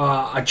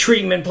 a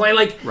treatment plan.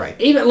 Like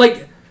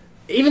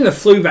even the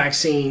flu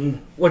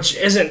vaccine, which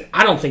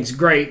I don't think is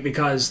great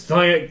because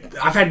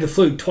I've had the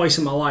flu twice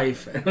in my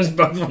life, and it was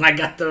both when I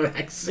got the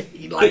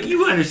vaccine. But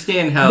you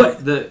understand how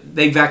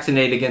they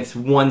vaccinate against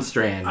one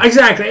strand.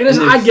 Exactly, and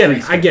I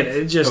get it.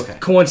 It's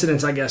just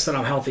coincidence, I guess, that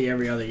I'm healthy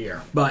every other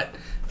year. But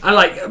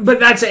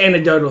that's an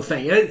anecdotal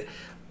thing.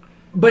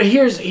 But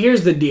here's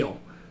the deal.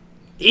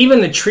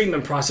 Even the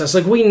treatment process,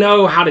 like we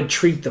know how to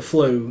treat the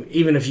flu,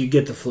 even if you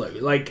get the flu.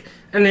 Like,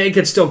 and it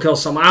could still kill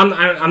someone.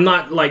 I'm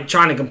not like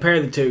trying to compare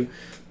the two,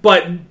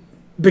 but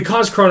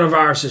because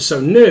coronavirus is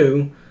so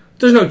new,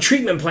 there's no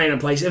treatment plan in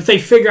place. If they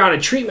figure out a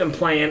treatment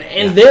plan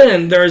and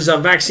then there's a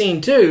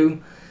vaccine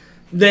too,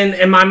 then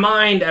in my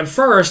mind at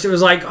first it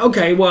was like,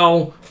 okay,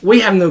 well, we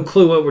have no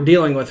clue what we're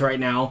dealing with right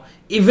now.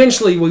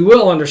 Eventually we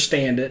will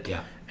understand it,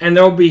 and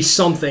there will be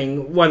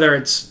something, whether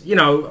it's,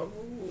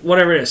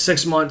 whatever it is,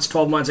 6 months,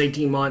 12 months,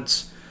 18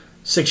 months,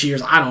 6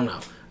 years, I don't know.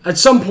 At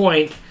some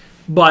point,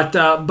 but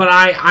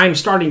I'm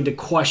starting to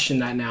question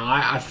that now.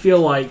 I feel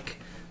like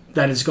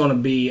that it's going to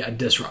be a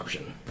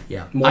disruption.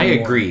 Yeah, I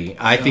agree.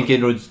 I think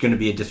it was going to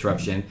be a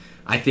disruption.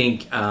 I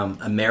think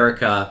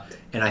America,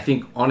 and I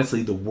think,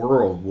 honestly, the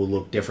world will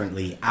look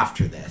differently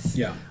after this.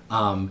 Yeah.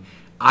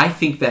 I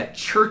think that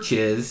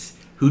churches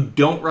who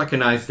don't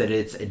recognize that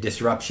it's a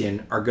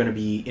disruption are going to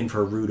be in for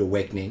a rude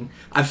awakening.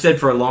 I've said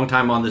for a long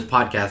time on this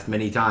podcast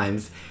many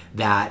times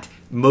that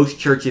most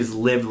churches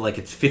live like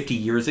it's 50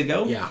 years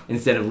ago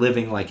instead of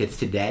living like it's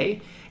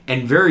today.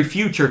 And very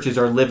few churches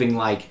are living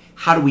like,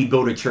 how do we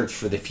build a church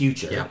for the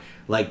future? Yeah.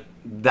 Like,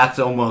 that's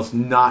almost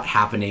not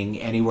happening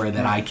anywhere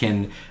that I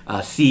can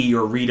see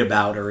or read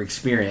about or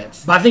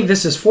experience. But I think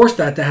this has forced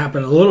that to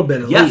happen a little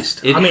bit at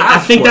least. I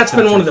think that's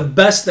been one of the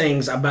best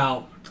things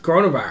about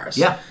coronavirus.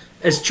 Yeah.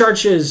 As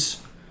churches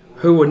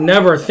who would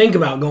never think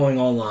about going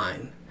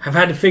online have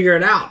had to figure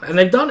it out, and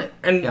they've done it,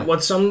 and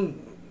with some,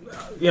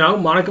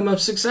 modicum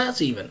of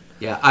success even.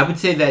 Yeah, I would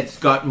say that's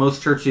got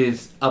most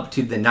churches up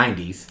to the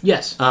 90s.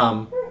 Yes.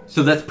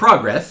 So that's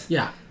progress.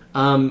 Yeah.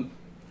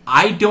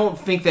 I don't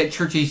think that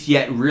churches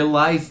yet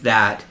realize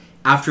that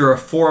after a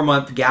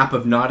 4-month gap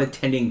of not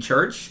attending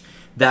church,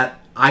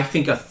 that I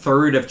think a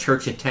third of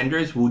church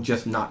attenders will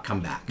just not come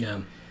back.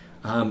 Yeah.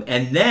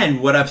 And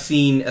then what I've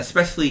seen,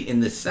 especially in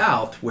the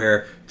South,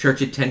 where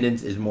church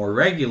attendance is more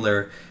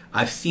regular,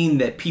 I've seen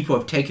that people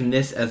have taken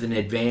this as an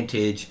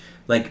advantage.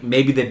 Like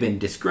maybe they've been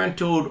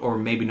disgruntled or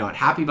maybe not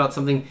happy about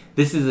something.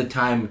 This is a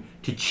time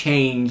to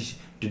change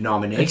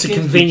denominations. It's a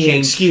convenient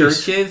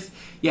excuse. Churches.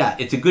 Yeah,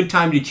 it's a good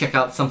time to check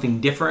out something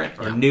different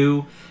or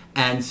new.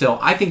 And so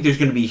I think there's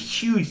going to be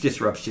huge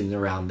disruption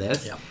around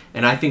this. Yeah.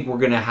 And I think we're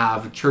going to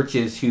have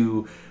churches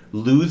who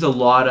lose a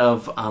lot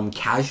of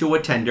casual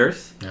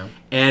attenders. Yeah.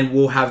 And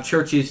we'll have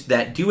churches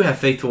that do have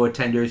faithful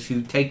attenders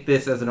who take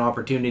this as an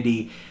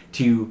opportunity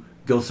to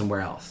go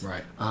somewhere else.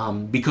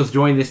 Right. Because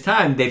during this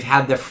time, they've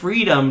had the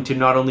freedom to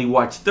not only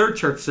watch their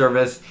church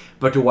service,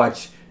 but to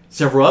watch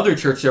several other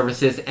church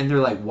services. And they're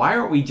like, why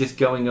aren't we just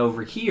going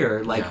over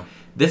here? Like,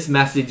 this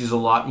message is a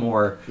lot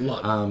more...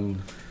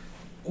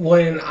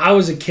 When I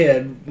was a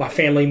kid, my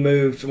family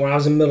moved. When I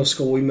was in middle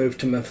school, we moved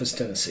to Memphis,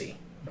 Tennessee.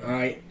 All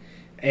right?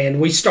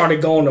 And we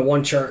started going to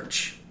one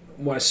church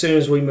as soon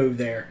as we moved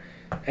there.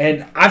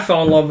 And I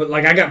fell in love with it.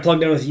 Like, I got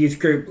plugged in with a youth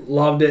group,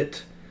 loved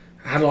it,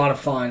 had a lot of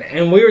fun.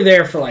 And we were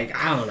there for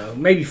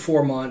maybe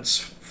 4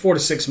 to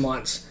 6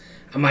 months.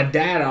 And my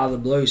dad, out of the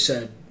blue,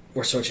 said,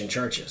 we're switching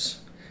churches.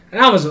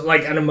 And I was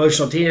like an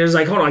emotional teenager. It was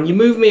like, hold on, you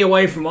moved me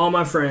away from all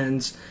my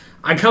friends.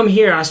 I come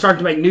here, I start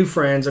to make new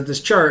friends at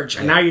this church,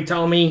 and now you're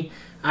telling me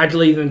I had to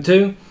leave them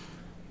too?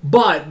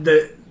 But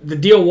the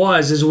deal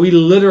was we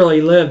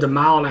literally lived 1.5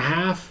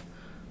 miles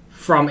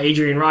from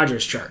Adrian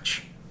Rogers'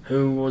 church,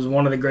 who was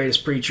one of the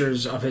greatest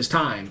preachers of his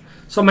time.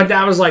 So my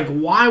dad was like,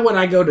 why would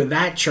I go to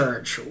that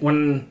church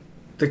when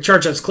the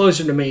church that's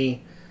closer to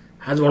me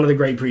has one of the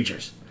great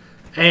preachers?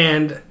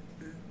 And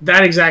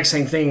that exact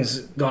same thing is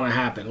going to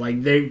happen.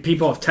 Like,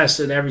 people have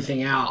tested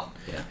everything out.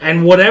 Yeah.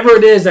 And whatever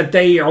it is that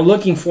they are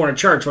looking for in a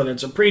church, whether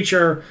it's a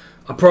preacher,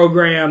 a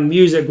program,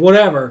 music,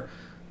 whatever,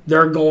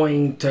 they're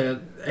going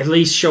to at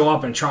least show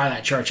up and try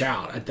that church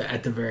out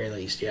at the very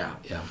least. Yeah.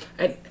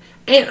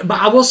 But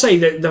I will say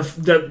that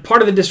the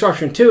part of the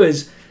disruption too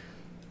is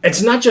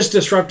it's not just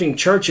disrupting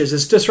churches;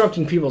 it's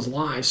disrupting people's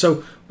lives.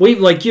 So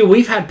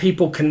we've had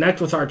people connect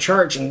with our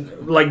church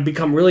and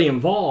become really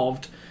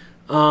involved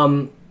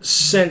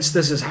since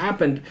this has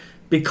happened,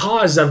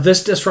 because of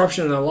this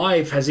disruption in their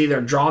life has either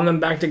drawn them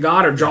back to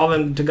God or drawn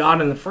them to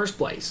God in the first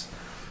place.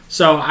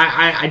 So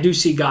I do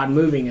see God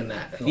moving in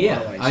that. In a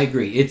lot of ways. I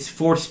agree. It's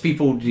forced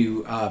people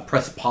to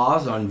press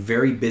pause on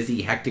very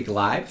busy, hectic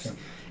lives. Yeah.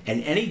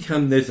 And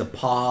anytime there's a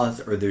pause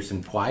or there's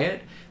some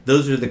quiet,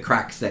 those are the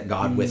cracks that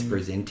God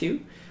whispers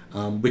into,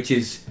 which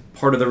is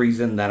part of the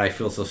reason that I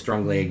feel so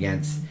strongly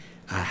against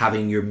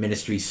having your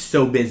ministry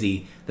so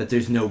busy that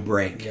there's no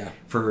break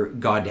for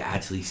God to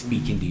actually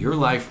speak into your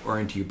life or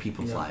into your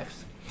people's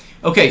lives.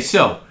 Okay,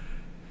 so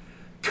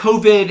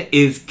COVID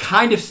is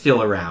kind of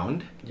still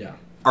around. Yeah.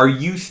 Are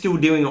you still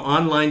doing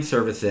online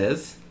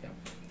services? Yeah.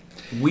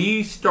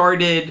 We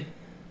started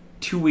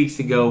 2 weeks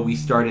ago. We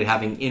started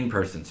having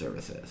in-person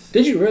services.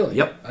 Did you really?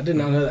 Yep. I did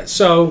not know that.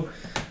 So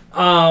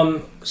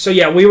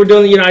we were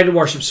doing the United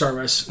Worship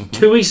Service. Mm-hmm.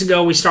 2 weeks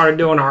ago, we started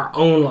doing our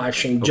own live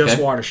stream,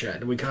 just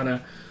Watershed. We kind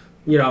of,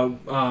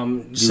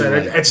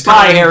 said it's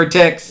time. Bye,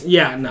 heretics.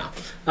 Yeah, no.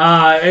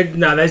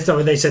 No, that's not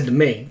what they said to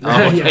me.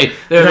 Oh, okay.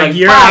 They're like,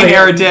 bye,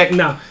 heretic.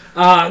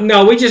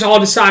 No, we just all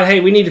decided, hey,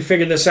 we need to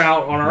figure this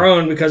out on our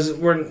own because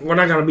we're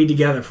not going to be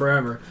together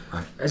forever.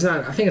 Right. It's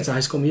not. I think it's a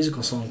High School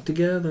Musical song,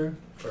 Together.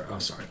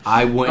 Sorry.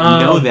 I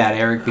wouldn't know that,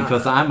 Eric,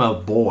 because I'm a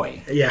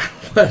boy. Yeah,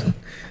 but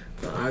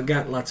I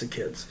got lots of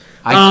kids.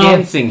 I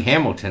can sing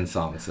Hamilton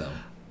songs, though.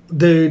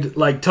 Dude,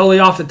 totally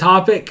off the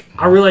topic.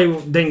 I really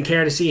didn't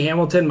care to see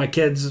Hamilton. My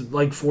kids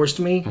forced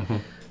me.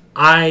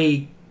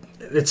 Mm-hmm.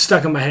 It's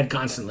stuck in my head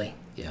constantly.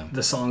 Yeah,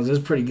 the songs is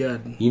pretty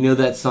good. You know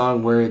that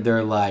song where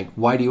they're like,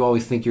 "Why do you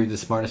always think you're the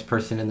smartest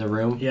person in the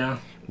room?" Yeah.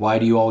 Why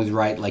do you always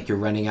write like you're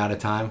running out of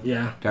time?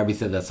 Yeah. Darby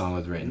said that song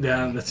was written.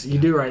 Yeah, you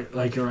do write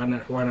like you're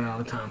running out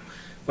of time.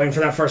 Waiting for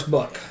that first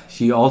book.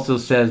 She also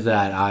says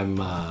that I'm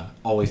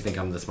always think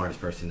I'm the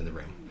smartest person in the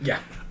room. Yeah.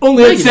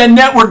 Only at Send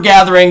Network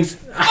gatherings.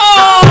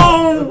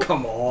 Oh,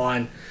 come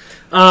on.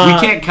 We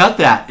can't cut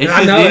that. It's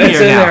just in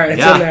here now.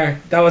 It's in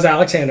there. That was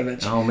Alex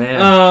Hanovich. Oh,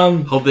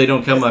 man. Hope they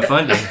don't cut my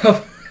funding.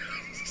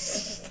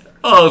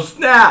 Oh,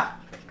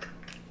 snap.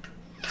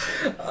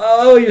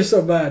 Oh, you're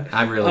so bad.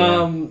 I really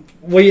am.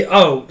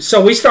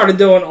 So we started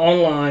doing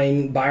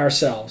online by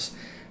ourselves.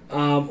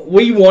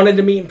 We wanted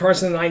to meet in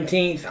person the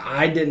 19th.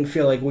 I didn't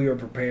feel like we were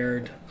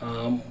prepared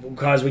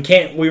because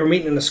we were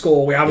meeting in the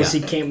school. We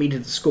obviously can't meet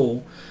at the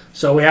school.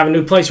 So we have a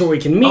new place where we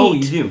can meet. Oh,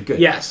 you do? Good.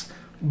 Yes.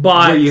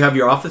 But where you have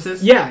your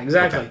offices? Yeah,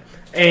 exactly.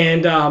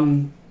 Okay.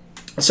 And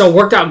so it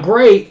worked out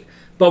great.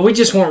 But we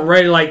just weren't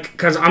ready, like,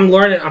 because I'm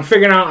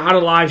figuring out how to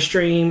live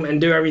stream and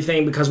do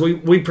everything because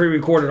we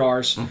pre-recorded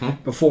ours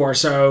before.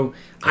 So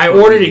I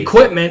ordered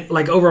equipment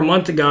like over a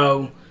month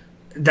ago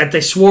that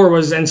they swore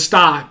was in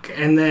stock,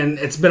 and then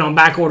it's been on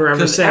back order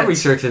ever since. Every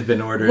church has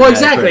been ordering. Well,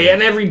 exactly,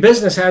 and every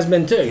business has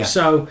been too. Yeah.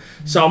 So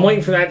I'm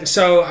waiting for that.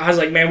 So I was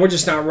like, man, we're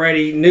just not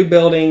ready. New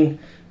building,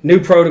 new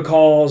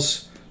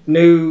protocols,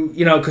 new,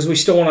 because we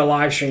still want to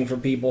live stream for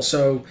people.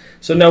 So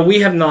no, we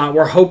have not.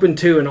 We're hoping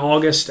to in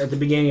August, at the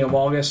beginning of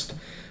August.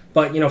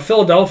 But,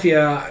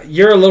 Philadelphia,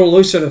 you're a little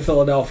looser than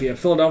Philadelphia.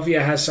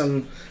 Philadelphia has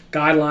some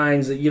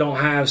guidelines that you don't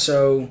have.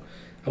 So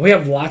we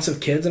have lots of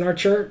kids in our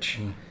church,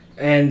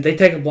 and they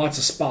take up lots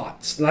of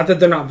spots. Not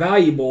that they're not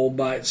valuable,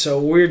 but so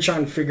we're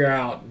trying to figure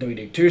out, do we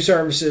do 2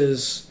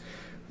 services?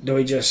 Do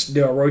we just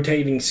do a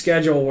rotating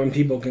schedule when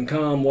people can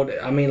come?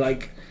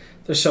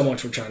 There's so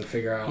much we're trying to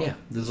figure out. Yeah,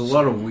 there's a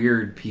lot of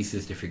weird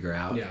pieces to figure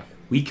out. Yeah.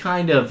 We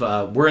kind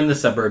of, we're in the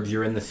suburbs,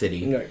 you're in the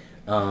city. Right.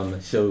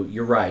 So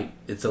you're right.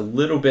 It's a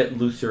little bit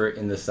looser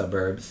in the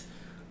suburbs.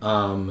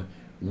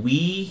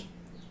 We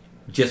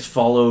just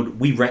followed.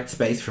 We rent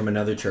space from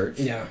another church.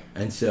 Yeah.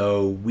 And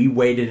so we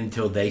waited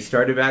until they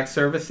started back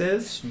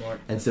services. Smart.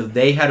 And so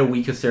they had a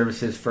week of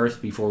services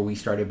first before we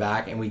started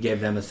back, and we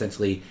gave them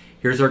essentially,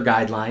 here's our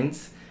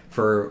guidelines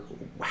for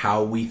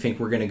how we think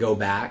we're going to go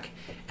back.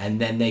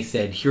 And then they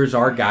said, here's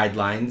our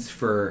guidelines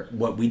for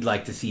what we'd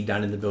like to see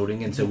done in the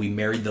building. And so we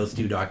married those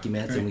 2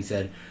 documents, and we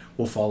said,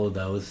 we'll follow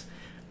those.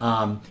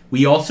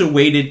 We also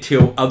waited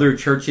till other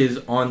churches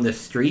on the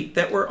street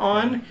that we're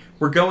on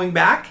were going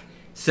back.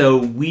 So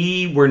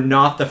we were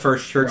not the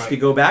first church to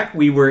go back.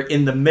 We were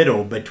in the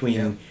middle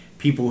between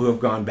people who have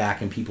gone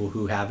back and people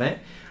who haven't.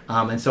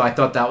 And so I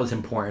thought that was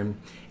important.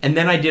 And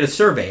then I did a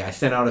survey. I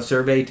sent out a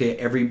survey to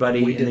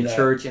everybody in the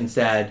church and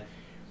said,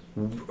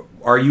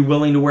 are you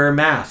willing to wear a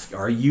mask?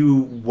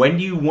 When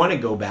do you want to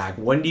go back?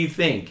 When do you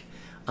think?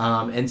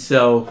 And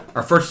so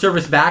our first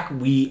service back,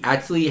 we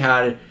actually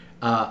had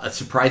a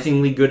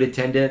surprisingly good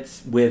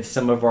attendance with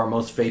some of our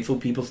most faithful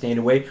people staying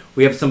away.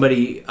 We have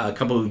a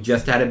couple who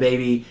just had a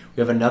baby.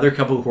 We have another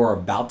couple who are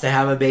about to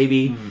have a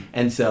baby.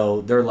 And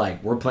so they're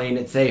like, we're playing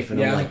it safe.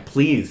 And I'm like,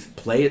 please,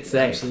 play it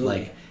safe. Absolutely.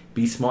 Like,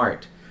 be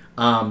smart.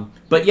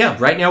 But yeah,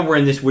 right now we're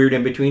in this weird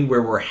in-between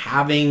where we're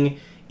having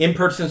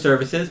in-person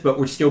services, but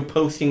we're still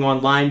posting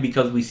online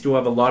because we still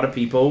have a lot of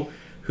people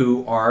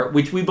who are,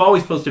 which we've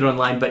always posted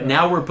online, but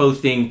now we're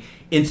posting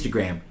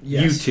Instagram,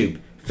 YouTube,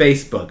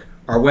 Facebook,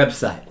 our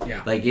website.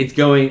 Yeah. Like, it's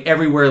going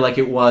everywhere like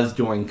it was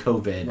during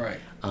COVID. Right.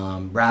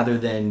 Rather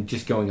than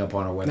just going up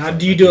on our website. Now,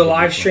 do you do a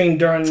live stream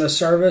during the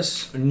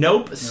service?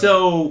 Nope. No.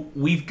 So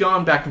we've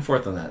gone back and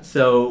forth on that.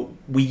 So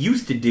we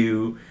used to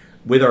do,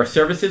 with our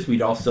services,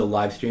 we'd also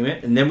live stream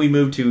it. And then we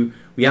moved to,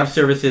 we have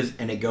services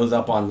and it goes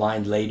up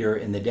online later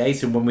in the day.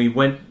 So when we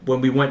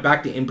went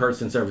back to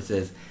in-person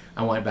services,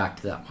 I went back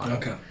to that model.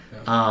 Okay.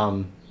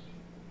 Yeah.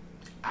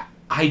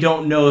 I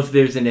don't know if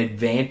there's an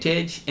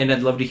advantage, and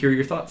I'd love to hear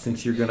your thoughts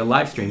since you're going to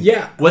live stream.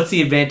 Yeah. What's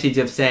the advantage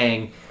of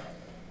saying,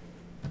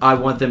 I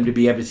want them to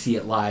be able to see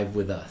it live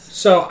with us?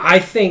 So I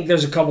think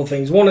there's a couple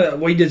things.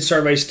 We did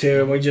surveys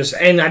too,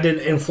 and I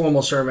did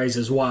informal surveys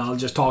as well,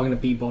 just talking to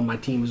people, and my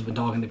team has been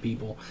talking to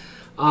people.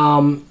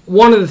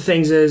 One of the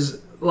things is,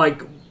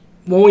 like,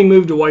 when we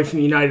moved away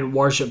from United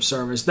Worship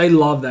Service, they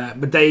love that,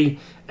 but it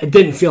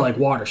didn't feel like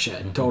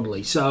Watershed,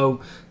 totally.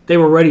 So they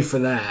were ready for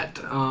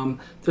that.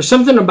 There's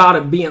something about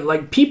it being,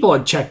 like, people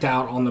had checked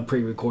out on the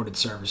pre-recorded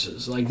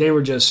services. Like, they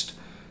were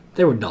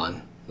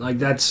done. Like,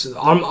 that's,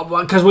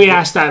 because we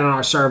asked that in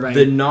our survey.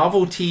 The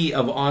novelty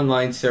of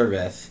online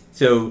service.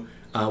 So,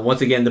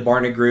 once again, the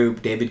Barna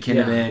Group, David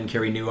Kinnaman,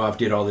 Kerry Newhoff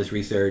did all this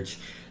research.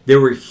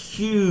 There were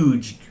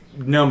huge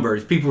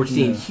numbers. People were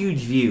seeing huge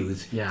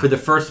views for the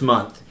first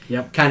month.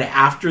 Yep. Kind of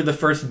after the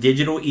first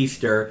digital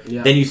Easter,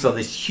 then you saw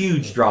this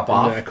huge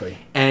drop-off. Exactly.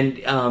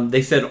 And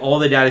they said all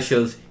the data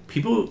shows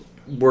people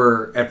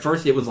were, at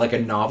first it was like a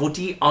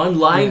novelty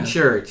online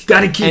church.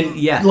 Got to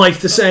keep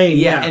life the same.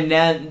 Yeah,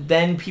 and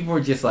then people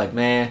were just like,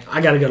 man. I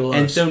got to go to Lowe's.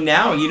 And so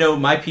now,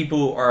 my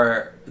people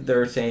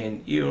they're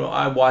saying,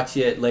 I watch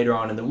it later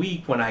on in the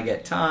week when I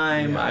get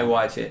time. I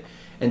watch it.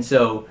 And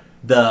so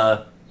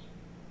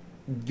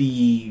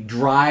the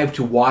drive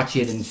to watch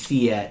it and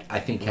see it, I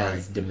think,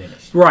 has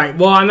diminished. Right.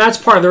 Well, and that's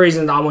part of the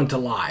reason that I went to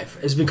live,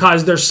 is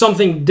because there's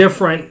something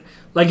different.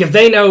 Like, if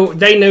they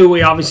knew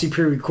we obviously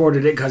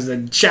pre-recorded it because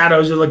the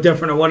shadows would look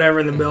different or whatever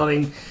in the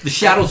building. The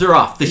shadows are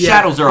off.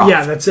 Shadows are off.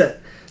 Yeah, that's it.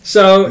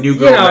 So, New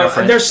girl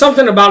reference. There's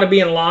something about it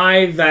being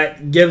live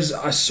that gives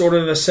a sort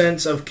of a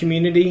sense of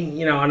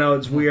community. I know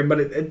it's weird, but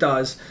it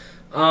does.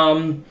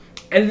 And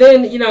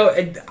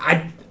then,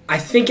 I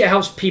think it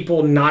helps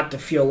people not to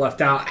feel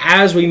left out.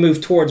 As we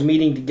move towards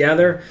meeting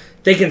together,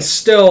 they can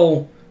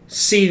still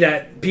see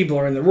that people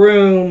are in the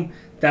room,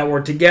 that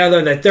we're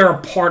together, that they're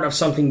a part of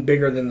something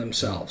bigger than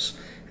themselves.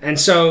 And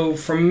so,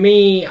 for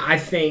me, I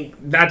think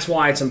that's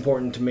why it's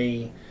important to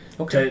me.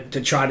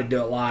 to try to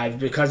do it live,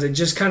 because it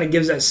just kind of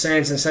gives that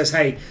sense and says,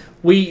 hey,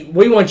 we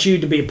want you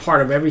to be a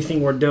part of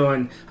everything we're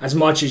doing as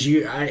much as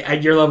you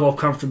at your level of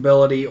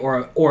comfortability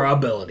or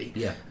ability.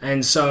 Yeah.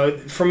 And so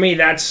for me,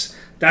 that's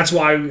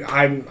why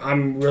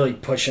I'm really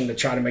pushing to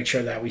try to make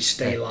sure that we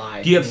stay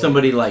live. Do you have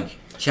somebody like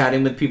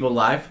chatting with people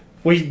live?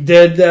 We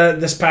did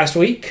this past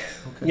week.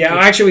 Okay, yeah, good.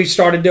 Actually, we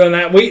started doing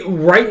that.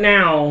 Right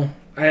now,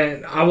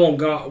 and I won't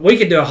go. We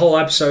could do a whole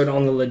episode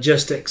on the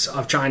logistics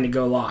of trying to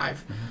go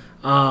live,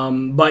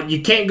 but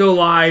you can't go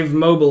live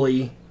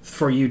mobily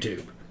for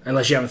YouTube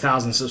unless you have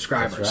 1,000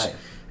 subscribers. That's right.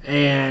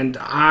 And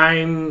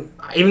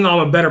even though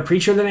I'm a better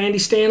preacher than Andy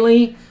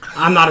Stanley,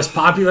 I'm not as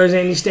popular as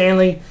Andy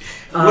Stanley.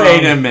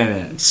 Wait a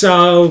minute.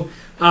 So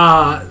we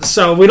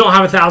don't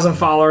have 1,000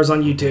 followers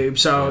on YouTube,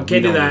 so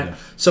can't do that.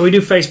 So we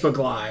do Facebook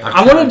Live.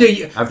 I want to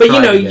do,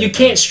 but you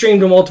can't stream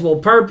to multiple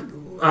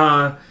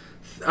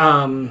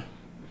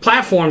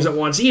platforms at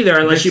once either,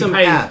 unless you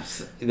pay.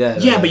 Apps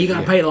but you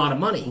got to pay a lot of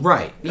money.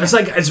 Right. Yeah.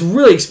 It's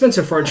really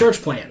expensive for a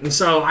church plant, and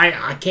so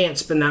I can't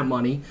spend that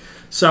money.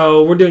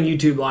 So we're doing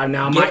YouTube Live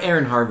now. Get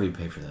Aaron Harvey to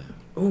pay for that.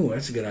 Ooh,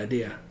 that's a good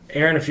idea.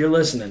 Aaron, if you're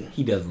listening.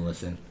 He doesn't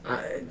listen.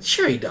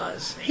 Sure he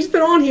does. He's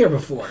been on here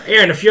before.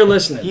 Aaron, if you're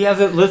listening. He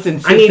hasn't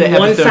listened since I need the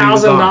episode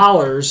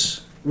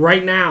 $1,000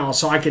 right now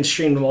so I can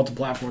stream to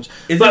multiple platforms.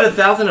 Is it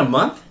 $1,000 a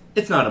month?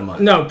 It's not a month.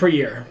 No, per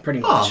year, pretty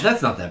much. Oh,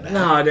 that's not that bad.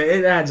 No,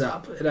 it adds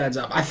up. It adds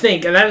up. I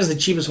think, and that is the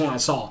cheapest one I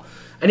saw.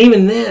 And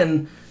even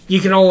then,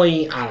 you can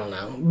only, I don't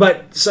know.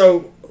 But,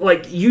 so,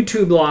 like,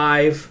 YouTube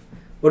Live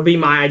would be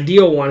my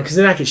ideal one, because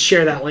then I could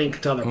share that link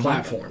to other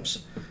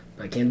platforms.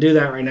 But I can't do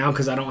that right now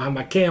because I don't have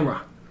my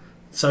camera.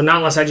 So not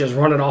unless I just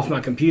run it off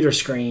my computer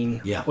screen,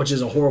 which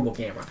is a horrible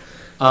camera.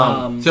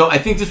 So I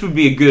think this would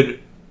be a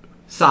good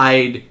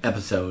side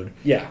episode.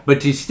 Yeah.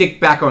 But to stick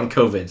back on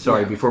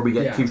COVID, before we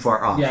get too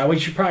far off. Yeah, we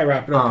should probably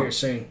wrap it up here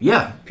soon.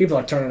 Yeah. People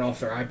are turning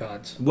off their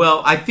iPods.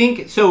 Well, I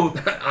think, so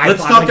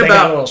let's talk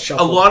about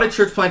a lot of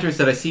church planters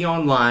that I see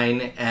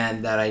online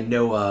and that I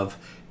know of.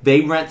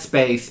 They rent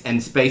space,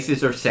 and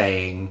spaces are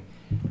saying,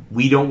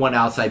 we don't want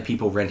outside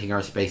people renting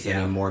our space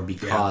anymore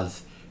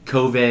because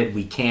COVID,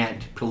 we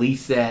can't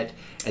police it.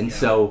 And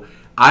so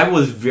I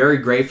was very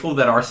grateful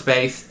that our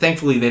space,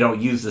 thankfully they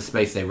don't use the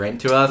space they rent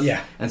to us.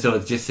 Yeah. And so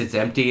it just sits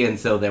empty. And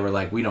so they were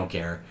like, we don't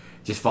care.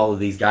 Just follow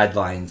these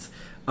guidelines.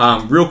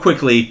 Real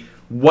quickly,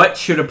 what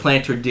should a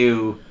planter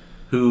do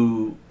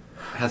who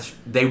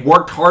they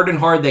worked hard and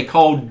hard. They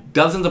called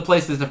dozens of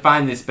places to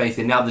find this space.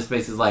 And now this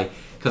space is like,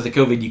 because of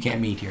COVID, you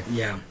can't meet here.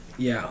 Yeah.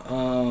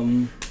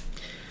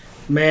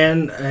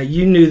 Man,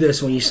 you knew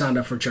this when you signed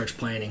up for church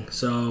planting,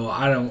 so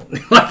I don't.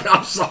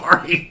 I'm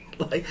sorry.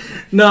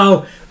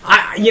 No,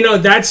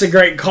 that's a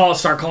great call.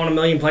 Start calling a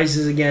million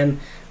places again.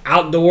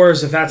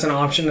 Outdoors, if that's an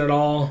option at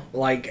all,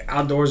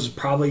 outdoors is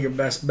probably your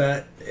best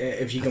bet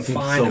if you can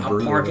find a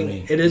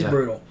parking. It is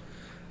brutal.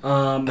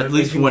 At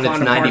least when it's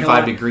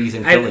 95 degrees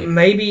in Philly.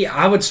 Maybe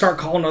I would start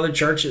calling other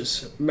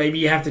churches. Maybe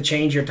you have to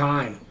change your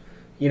time,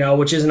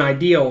 which isn't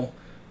ideal.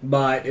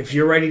 But if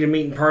you're ready to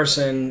meet in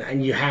person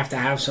and you have to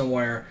have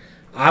somewhere,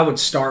 I would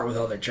start with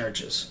other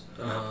churches.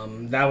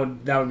 That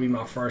would be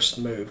my first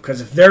move, because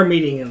if they're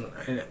meeting in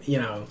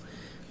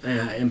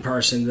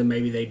person, then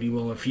maybe they'd be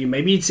willing for you.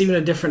 Maybe it's even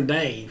a different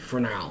day for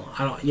now.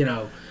 I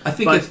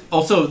think it's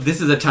also,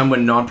 this is a time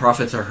when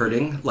nonprofits are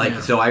hurting.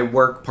 So I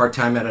work part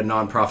time at a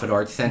nonprofit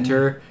arts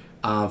center.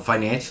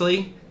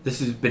 Financially, this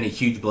has been a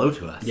huge blow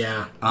to us.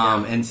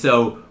 And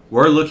so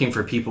we're looking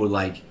for people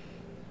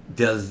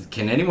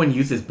can anyone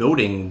use this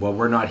building while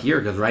we're not here?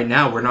 Because right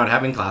now we're not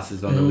having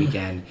classes on the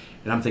weekend.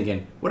 And I'm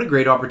thinking, what a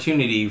great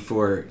opportunity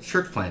for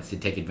church plants to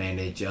take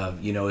advantage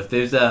of. If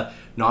there's a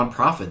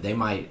nonprofit, they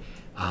might.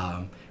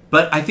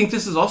 But I think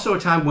this is also a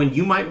time when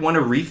you might want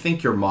to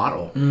rethink your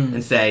model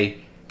and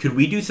say, could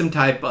we do some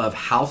type of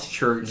house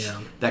church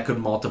that could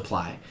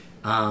multiply?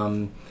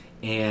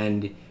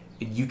 And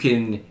you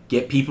can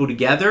get people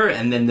together,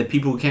 and then the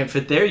people who can't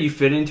fit there, you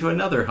fit into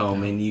another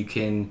home, and you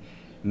can.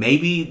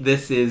 Maybe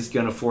this is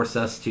going to force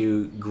us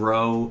to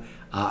grow.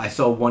 I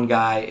saw one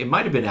guy, it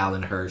might have been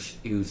Alan Hirsch,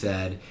 who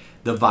said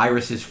the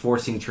virus is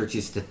forcing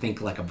churches to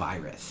think like a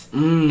virus.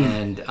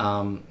 And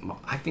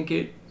I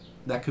think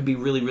that could be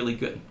really, really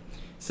good.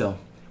 So,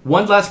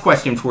 one last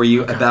question for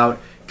you about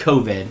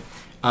COVID.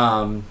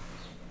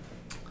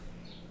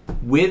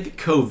 With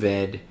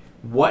COVID,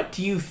 what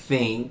do you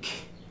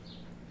think...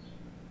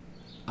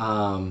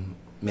 man,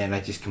 I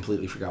just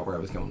completely forgot where I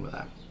was going with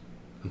that.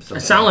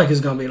 It sounded like it's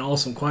going to be an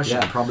awesome question.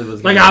 Yeah, it probably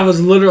was. I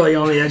was literally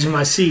on the edge of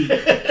my seat,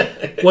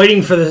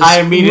 waiting for this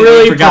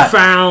really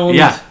profound,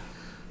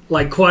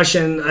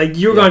 question.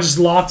 You were going to just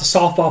loft the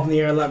softball up in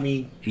the air and let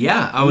me,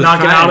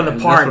 knock it out of the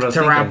park to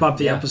wrap up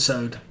the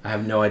episode. I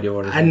have no idea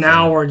what it is. And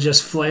now we're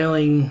just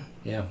flailing,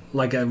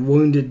 like a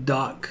wounded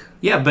duck.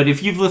 Yeah, but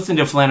if you've listened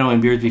to Flannel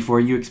and Beards before,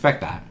 you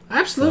expect that.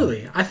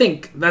 Absolutely, I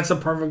think that's a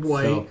perfect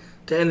way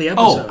to end the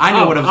episode. I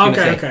know what I was going to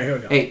say. Okay, here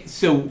we go. Hey,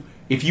 so.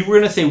 If you were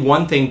going to say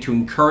one thing to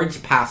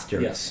encourage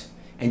pastors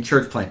and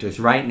church planters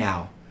right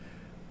now,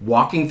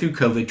 walking through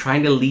COVID,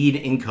 trying to lead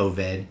in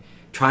COVID,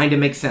 trying to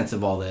make sense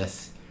of all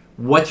this,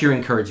 what's your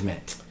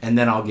encouragement? And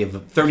then I'll give a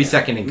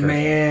 30-second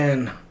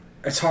encouragement. Man,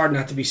 it's hard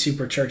not to be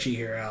super churchy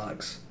here,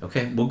 Alex.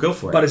 Okay, we'll go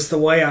for it. But it's the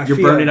way I feel.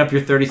 You're burning up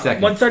your 30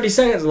 seconds. 30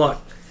 seconds? Look,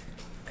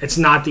 it's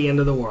not the end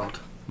of the world.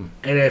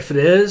 And if it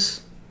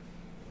is,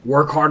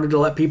 work harder to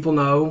let people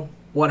know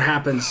what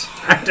happens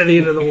after the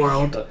end of the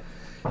world.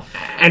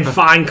 And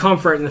find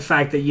comfort in the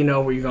fact that you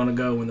know where you're going to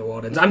go when the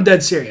world ends. I'm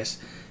dead serious.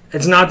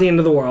 It's not the end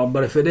of the world,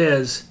 but if it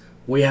is,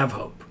 we have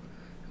hope.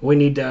 We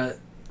need to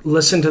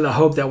listen to the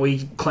hope that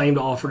we claim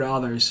to offer to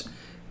others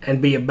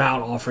and be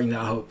about offering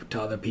that hope to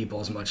other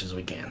people as much as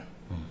we can.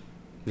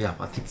 Yeah,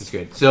 I think that's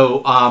good.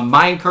 So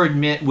my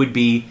encouragement would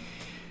be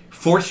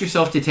force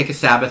yourself to take a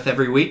Sabbath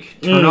every week.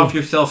 Turn off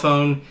your cell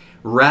phone,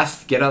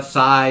 rest, get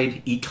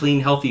outside, eat clean,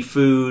 healthy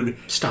food.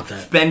 Stop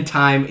that. Spend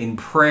time in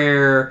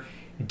prayer.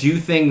 Do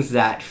things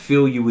that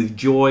fill you with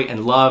joy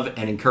and love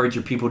and encourage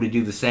your people to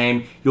do the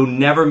same. You'll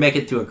never make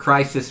it through a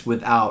crisis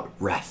without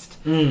rest.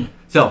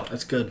 So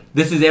that's good.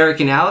 This is Eric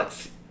and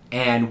Alex,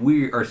 and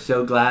we are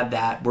so glad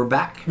that we're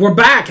back. We're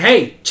back.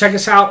 Hey, check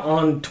us out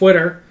on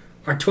Twitter.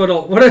 Our Twitter.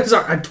 What is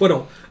our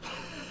Twitter?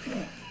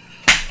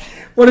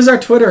 What is our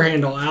Twitter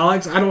handle,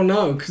 Alex? I don't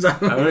know because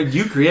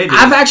you created it.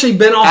 I've actually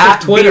been off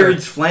of Twitter.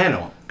 Beards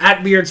Flannel.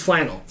 At Beards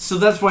Flannel. So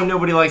that's why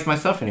nobody likes my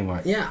stuff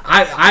anymore. Yeah,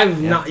 I've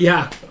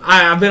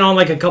been on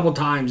like a couple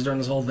times during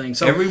this whole thing.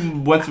 So every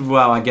once in a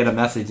while, I get a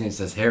message and it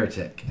says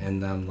heretic,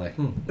 and I'm like,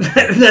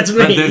 that's me.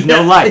 But there's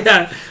no like.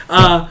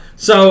 Yeah.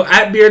 So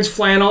at Beards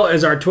Flannel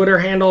is our Twitter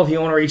handle if you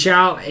want to reach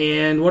out.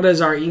 And what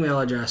is our email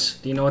address?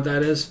 Do you know what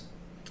that is?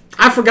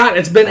 I forgot.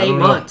 It's been 8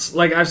 months.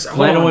 Like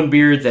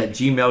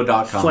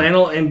flannelandbeards@gmail.com.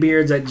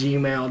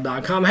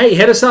 Flannelandbeards@gmail.com. Hey,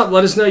 hit us up.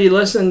 Let us know you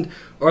listened,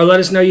 or let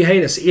us know you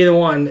hate us. Either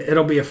one,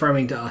 it'll be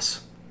affirming to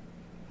us.